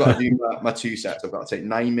 Then I've got to do my 2 sets. I've got to take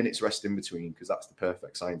 9 minutes rest in between because that's the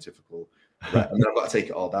perfect scientific. And then I've got to take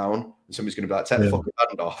it all down. And somebody's going to be like, take the fucking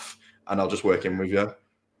band off and I'll just work in with you.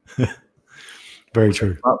 Very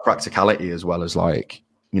true. About practicality as well as like,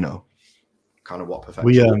 you know, kind of what perfection.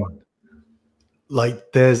 We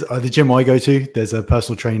like there's the gym I go to, there's a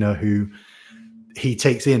personal trainer who he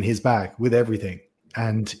takes in his bag with everything,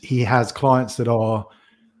 and he has clients that are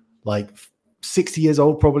like 60 years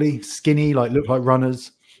old, probably skinny, like look like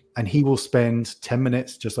runners, and he will spend 10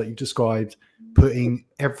 minutes, just like you described, putting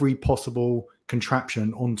every possible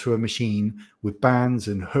contraption onto a machine with bands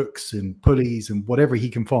and hooks and pulleys and whatever he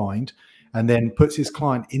can find, and then puts his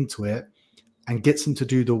client into it and gets them to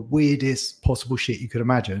do the weirdest possible shit you could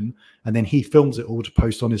imagine. And then he films it all to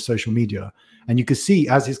post on his social media. And you can see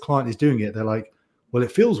as his client is doing it, they're like, well,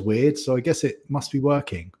 it feels weird, so I guess it must be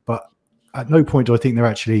working. But at no point do I think they're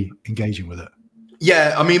actually engaging with it.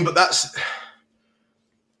 Yeah, I mean, but that's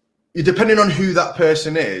depending on who that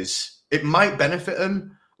person is, it might benefit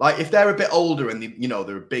them. Like if they're a bit older and they, you know,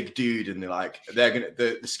 they're a big dude and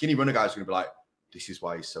the skinny runner guys are gonna be like, this is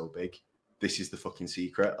why he's so big. This is the fucking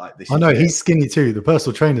secret. Like this. I know he's skinny too. The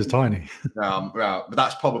personal trainer's tiny. Right, but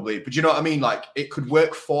that's probably. But you know what I mean? Like it could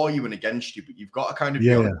work for you and against you, but you've got to kind of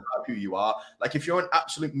know who you are. Like if you're an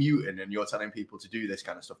absolute mutant and you're telling people to do this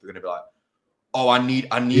kind of stuff, they're going to be like, "Oh, I need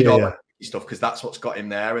all that stuff because that's what's got him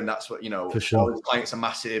there, and that's what, you know." For sure. All his clients are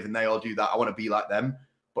massive and they all do that. I want to be like them.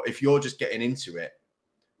 But if you're just getting into it,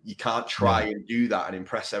 you can't try and do that and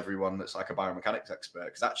impress everyone that's like a biomechanics expert,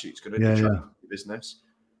 because actually it's going to detract your business.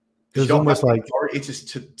 It's almost like authority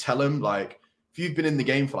to tell them, like, if you've been in the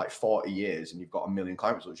game for like 40 years and you've got 1 million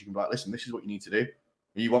client results, you can be like, listen, this is what you need to do.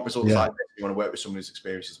 And you want results like this, you want to work with someone who's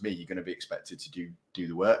experienced as me, you're going to be expected to do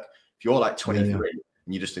the work. If you're like 23 and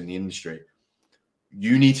you're just in the industry,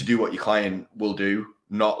 you need to do what your client will do,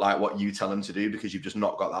 not like what you tell them to do, because you've just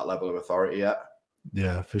not got that level of authority yet.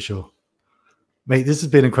 Yeah, for sure. Mate, this has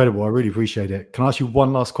been incredible. I really appreciate it. Can I ask you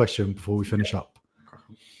one last question before we finish up?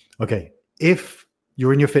 Okay. If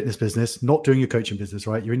you're in your fitness business, not doing your coaching business,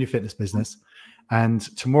 right? You're in your fitness business, and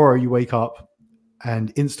tomorrow you wake up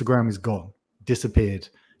and Instagram is gone, disappeared.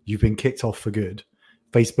 You've been kicked off for good.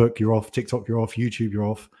 Facebook, you're off. TikTok, you're off. YouTube, you're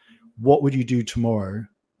off. What would you do tomorrow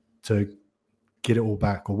to get it all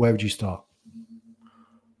back, or where would you start?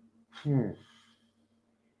 You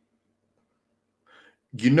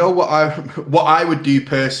know what I would do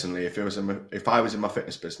personally if I was in my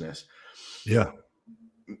fitness business. Yeah.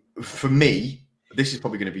 For me, this is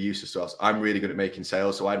probably going to be useless to us. I'm really good at making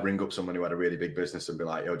sales, so I'd ring up someone who had a really big business and be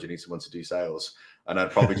like, "Yo, do you need someone to do sales?" And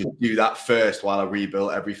I'd probably just do that first while I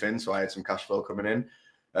rebuilt everything, so I had some cash flow coming in.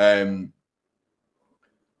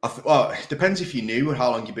 Well, it depends if you knew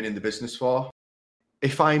how long you've been in the business for.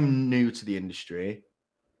 If I'm new to the industry,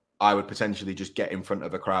 I would potentially just get in front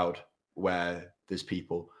of a crowd where there's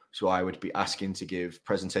people. So I would be asking to give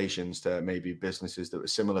presentations to maybe businesses that were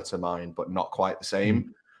similar to mine, but not quite the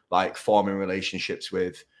same, like forming relationships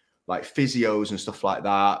with like physios and stuff like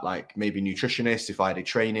that, like maybe nutritionists if I did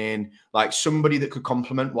training, like somebody that could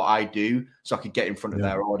complement what I do so I could get in front of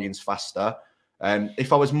their audience faster.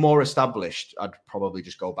 If I was more established, I'd probably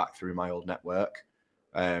just go back through my old network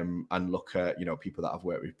and look at, you know, people that I've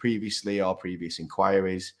worked with previously or previous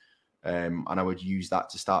inquiries. And I would use that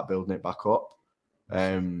to start building it back up.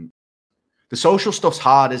 The social stuff's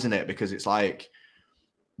hard, isn't it? Because it's like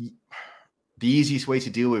the easiest way to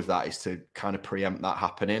deal with that is to kind of preempt that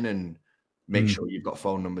happening and make sure you've got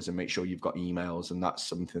phone numbers and make sure you've got emails. And that's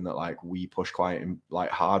something that like we push quite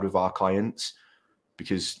like hard with our clients,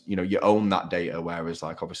 because, you know, you own that data. Whereas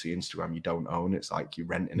like obviously Instagram, you don't own. It's like you're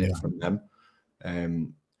renting it from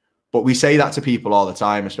them. But we say that to people all the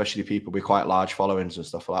time, especially people with quite large followings and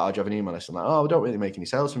stuff like, "Oh, do you have an email list?" I'm like, "Oh, we don't really make any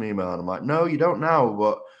sales from email." And I'm like, "No, you don't now.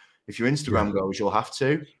 But if your Instagram goes, you'll have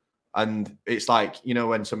to." And it's like, you know,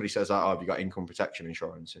 when somebody says, "Oh, have you got income protection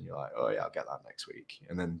insurance?" And you're like, "Oh yeah, I'll get that next week."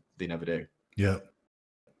 And then they never do. Yeah.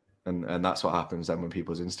 And that's what happens then when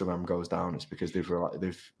people's Instagram goes down. It's because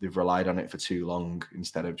they've relied on it for too long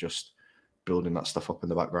instead of just building that stuff up in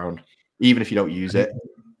the background, even if you don't use it.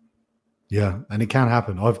 Yeah, and it can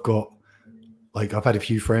happen. I've had a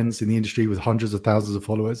few friends in the industry with hundreds of thousands of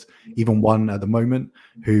followers, even one at the moment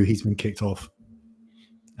who he's been kicked off.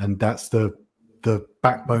 And that's the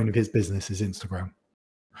backbone of his business is Instagram.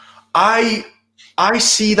 I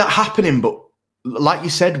see that happening, but like you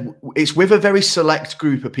said, it's with a very select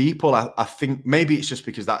group of people. I think maybe it's just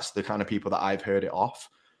because that's the kind of people that I've heard it off.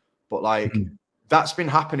 But like that's been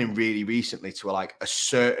happening really recently to like a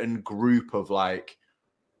certain group of like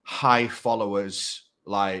high followers,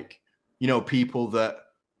 like, you know, people that,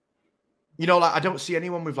 you know, like I don't see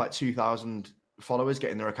anyone with like 2,000 followers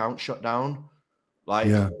getting their account shut down.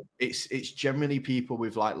 Like it's generally people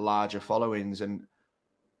with like larger followings. And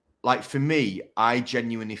like for me, I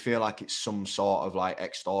genuinely feel like it's some sort of like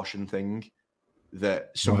extortion thing.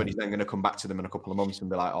 that somebody's then going to come back to them in a couple of months and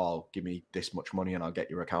be like, oh, give me this much money and I'll get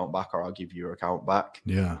your account back, or I'll give you your account back.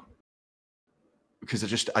 Yeah. Because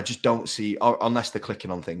I just don't see, unless they're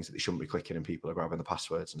clicking on things that they shouldn't be clicking and people are grabbing the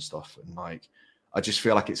passwords and stuff. And like, I just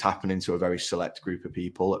feel like it's happening to a very select group of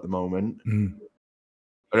people at the moment.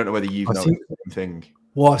 I don't know whether you've noticed the same thing.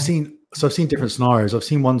 Well, I've seen different scenarios. I've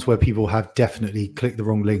seen ones where people have definitely clicked the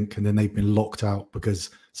wrong link and then they've been locked out because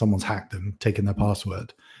someone's hacked them, taken their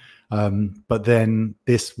password. But then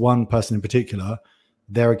this one person in particular,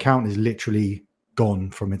 their account is literally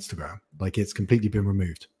gone from Instagram. Like, it's completely been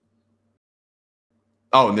removed.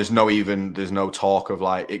 Oh, and there's no talk of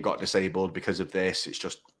like it got disabled because of this. It's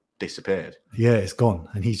just disappeared. Yeah, it's gone.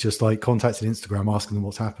 And he's just like contacted Instagram asking them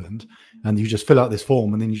what's happened. And you just fill out this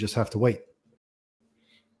form and then you just have to wait.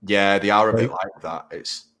 Yeah, they are a bit like that.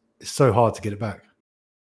 It's so hard to get it back.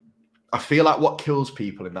 I feel like what kills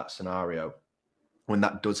people in that scenario, when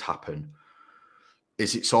that does happen,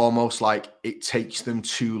 is it's almost like it takes them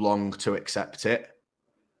too long to accept it.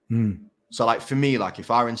 So like for me, like if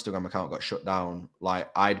our Instagram account got shut down, like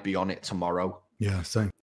I'd be on it tomorrow. Yeah, same.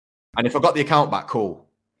 And if I got the account back, cool.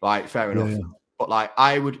 Like fair enough. Yeah. But like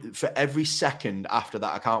I would, for every second after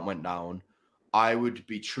that account went down, I would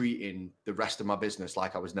be treating the rest of my business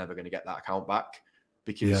like I was never going to get that account back,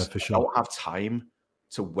 because for sure. I don't have time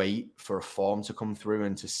to wait for a form to come through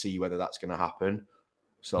and to see whether that's going to happen.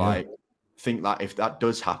 So like, think that if that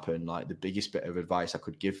does happen, like the biggest bit of advice I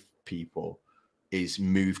could give people is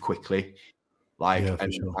move quickly, like,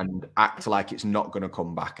 and act like it's not going to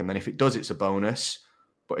come back. And then if it does, it's a bonus.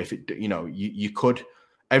 But if it, you know, you could,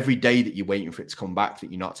 every day that you're waiting for it to come back,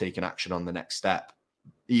 that you're not taking action on the next step,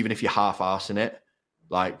 even if you're half-arsing it,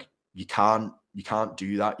 like you can't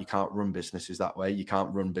do that. You can't run businesses that way. You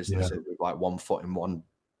can't run businesses with like one foot in one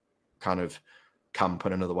kind of camp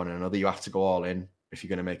and another one in another. You have to go all in if you're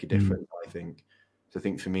going to make a difference, I think. So I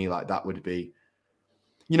think for me, like that would be,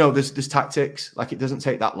 you know, there's tactics. Like it doesn't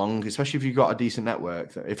take that long, especially if you've got a decent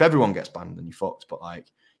network. That if everyone gets banned, then you're fucked. But like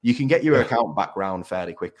you can get your account back round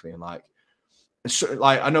fairly quickly. And like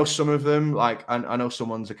I know some of them, like I know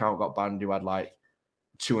someone's account got banned who had like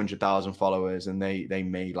 200,000 followers and they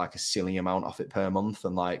made like a silly amount off it per month.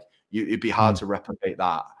 And like it'd be hard to replicate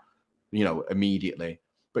that, you know, immediately.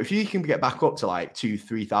 But if you can get back up to like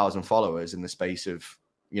 2,000-3,000 followers in the space of,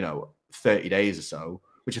 you know, 30 days or so,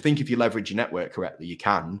 which I think if you leverage your network correctly, you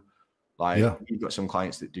can. Like you've got some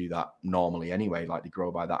clients that do that normally anyway. Like they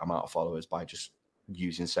grow by that amount of followers by just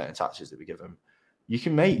using certain tactics that we give them. You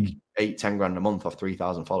can make 8-10 grand a month off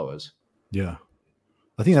 3,000 followers. Yeah.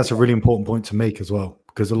 I think that's a really important point to make as well,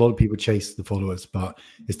 because a lot of people chase the followers, but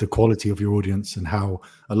it's the quality of your audience and how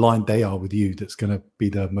aligned they are with you that's going to be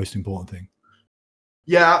the most important thing.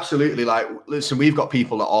 Yeah, absolutely. Like, listen, we've got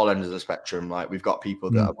people at all ends of the spectrum. Like, we've got people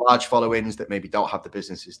that have large followings that maybe don't have the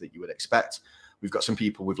businesses that you would expect. We've got some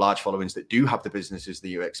people with large followings that do have the businesses that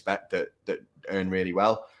you expect that earn really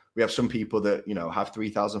well. We have some people that, you know, have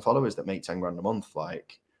 3,000 followers that make 10 grand a month.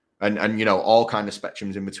 Like, and you know, all kind of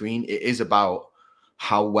spectrums in between. It is about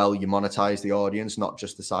how well you monetize the audience, not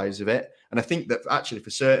just the size of it. And I think that actually for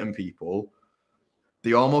certain people,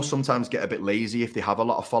 they almost sometimes get a bit lazy if they have a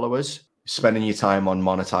lot of followers. Spending your time on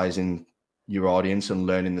monetizing your audience and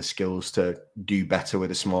learning the skills to do better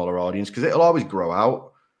with a smaller audience, because it'll always grow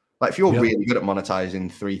out. Like if you're really good at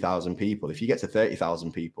monetizing 3,000 people, if you get to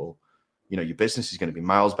 30,000 people, you know, your business is going to be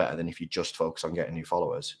miles better than if you just focus on getting new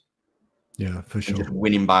followers. Yeah, for sure. And just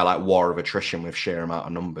winning by like war of attrition with sheer amount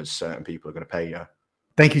of numbers, certain people are going to pay you.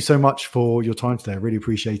 Thank you so much for your time today. I really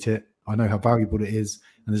appreciate it. I know how valuable it is,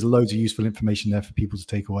 and there's loads of useful information there for people to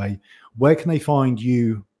take away. Where can they find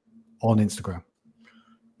you on Instagram?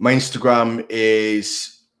 My Instagram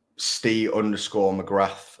is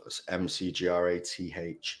Steve_McGrath. That's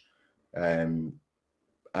MCGRATH.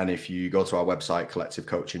 And if you go to our website,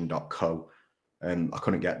 collectivecoaching.co, I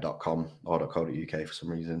couldn't get .com or .co.uk for some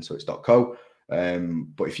reason, so it's .co.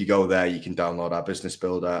 But if you go there, you can download our business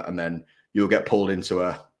builder, and then you'll get pulled into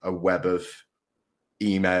a web of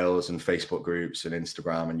emails and Facebook groups and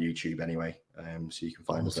Instagram and YouTube anyway. So you can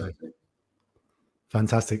find us there.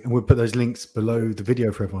 Fantastic. And we'll put those links below the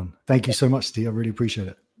video for everyone. Thank you so much, Steve. I really appreciate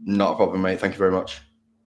it. Not a problem, mate. Thank you very much.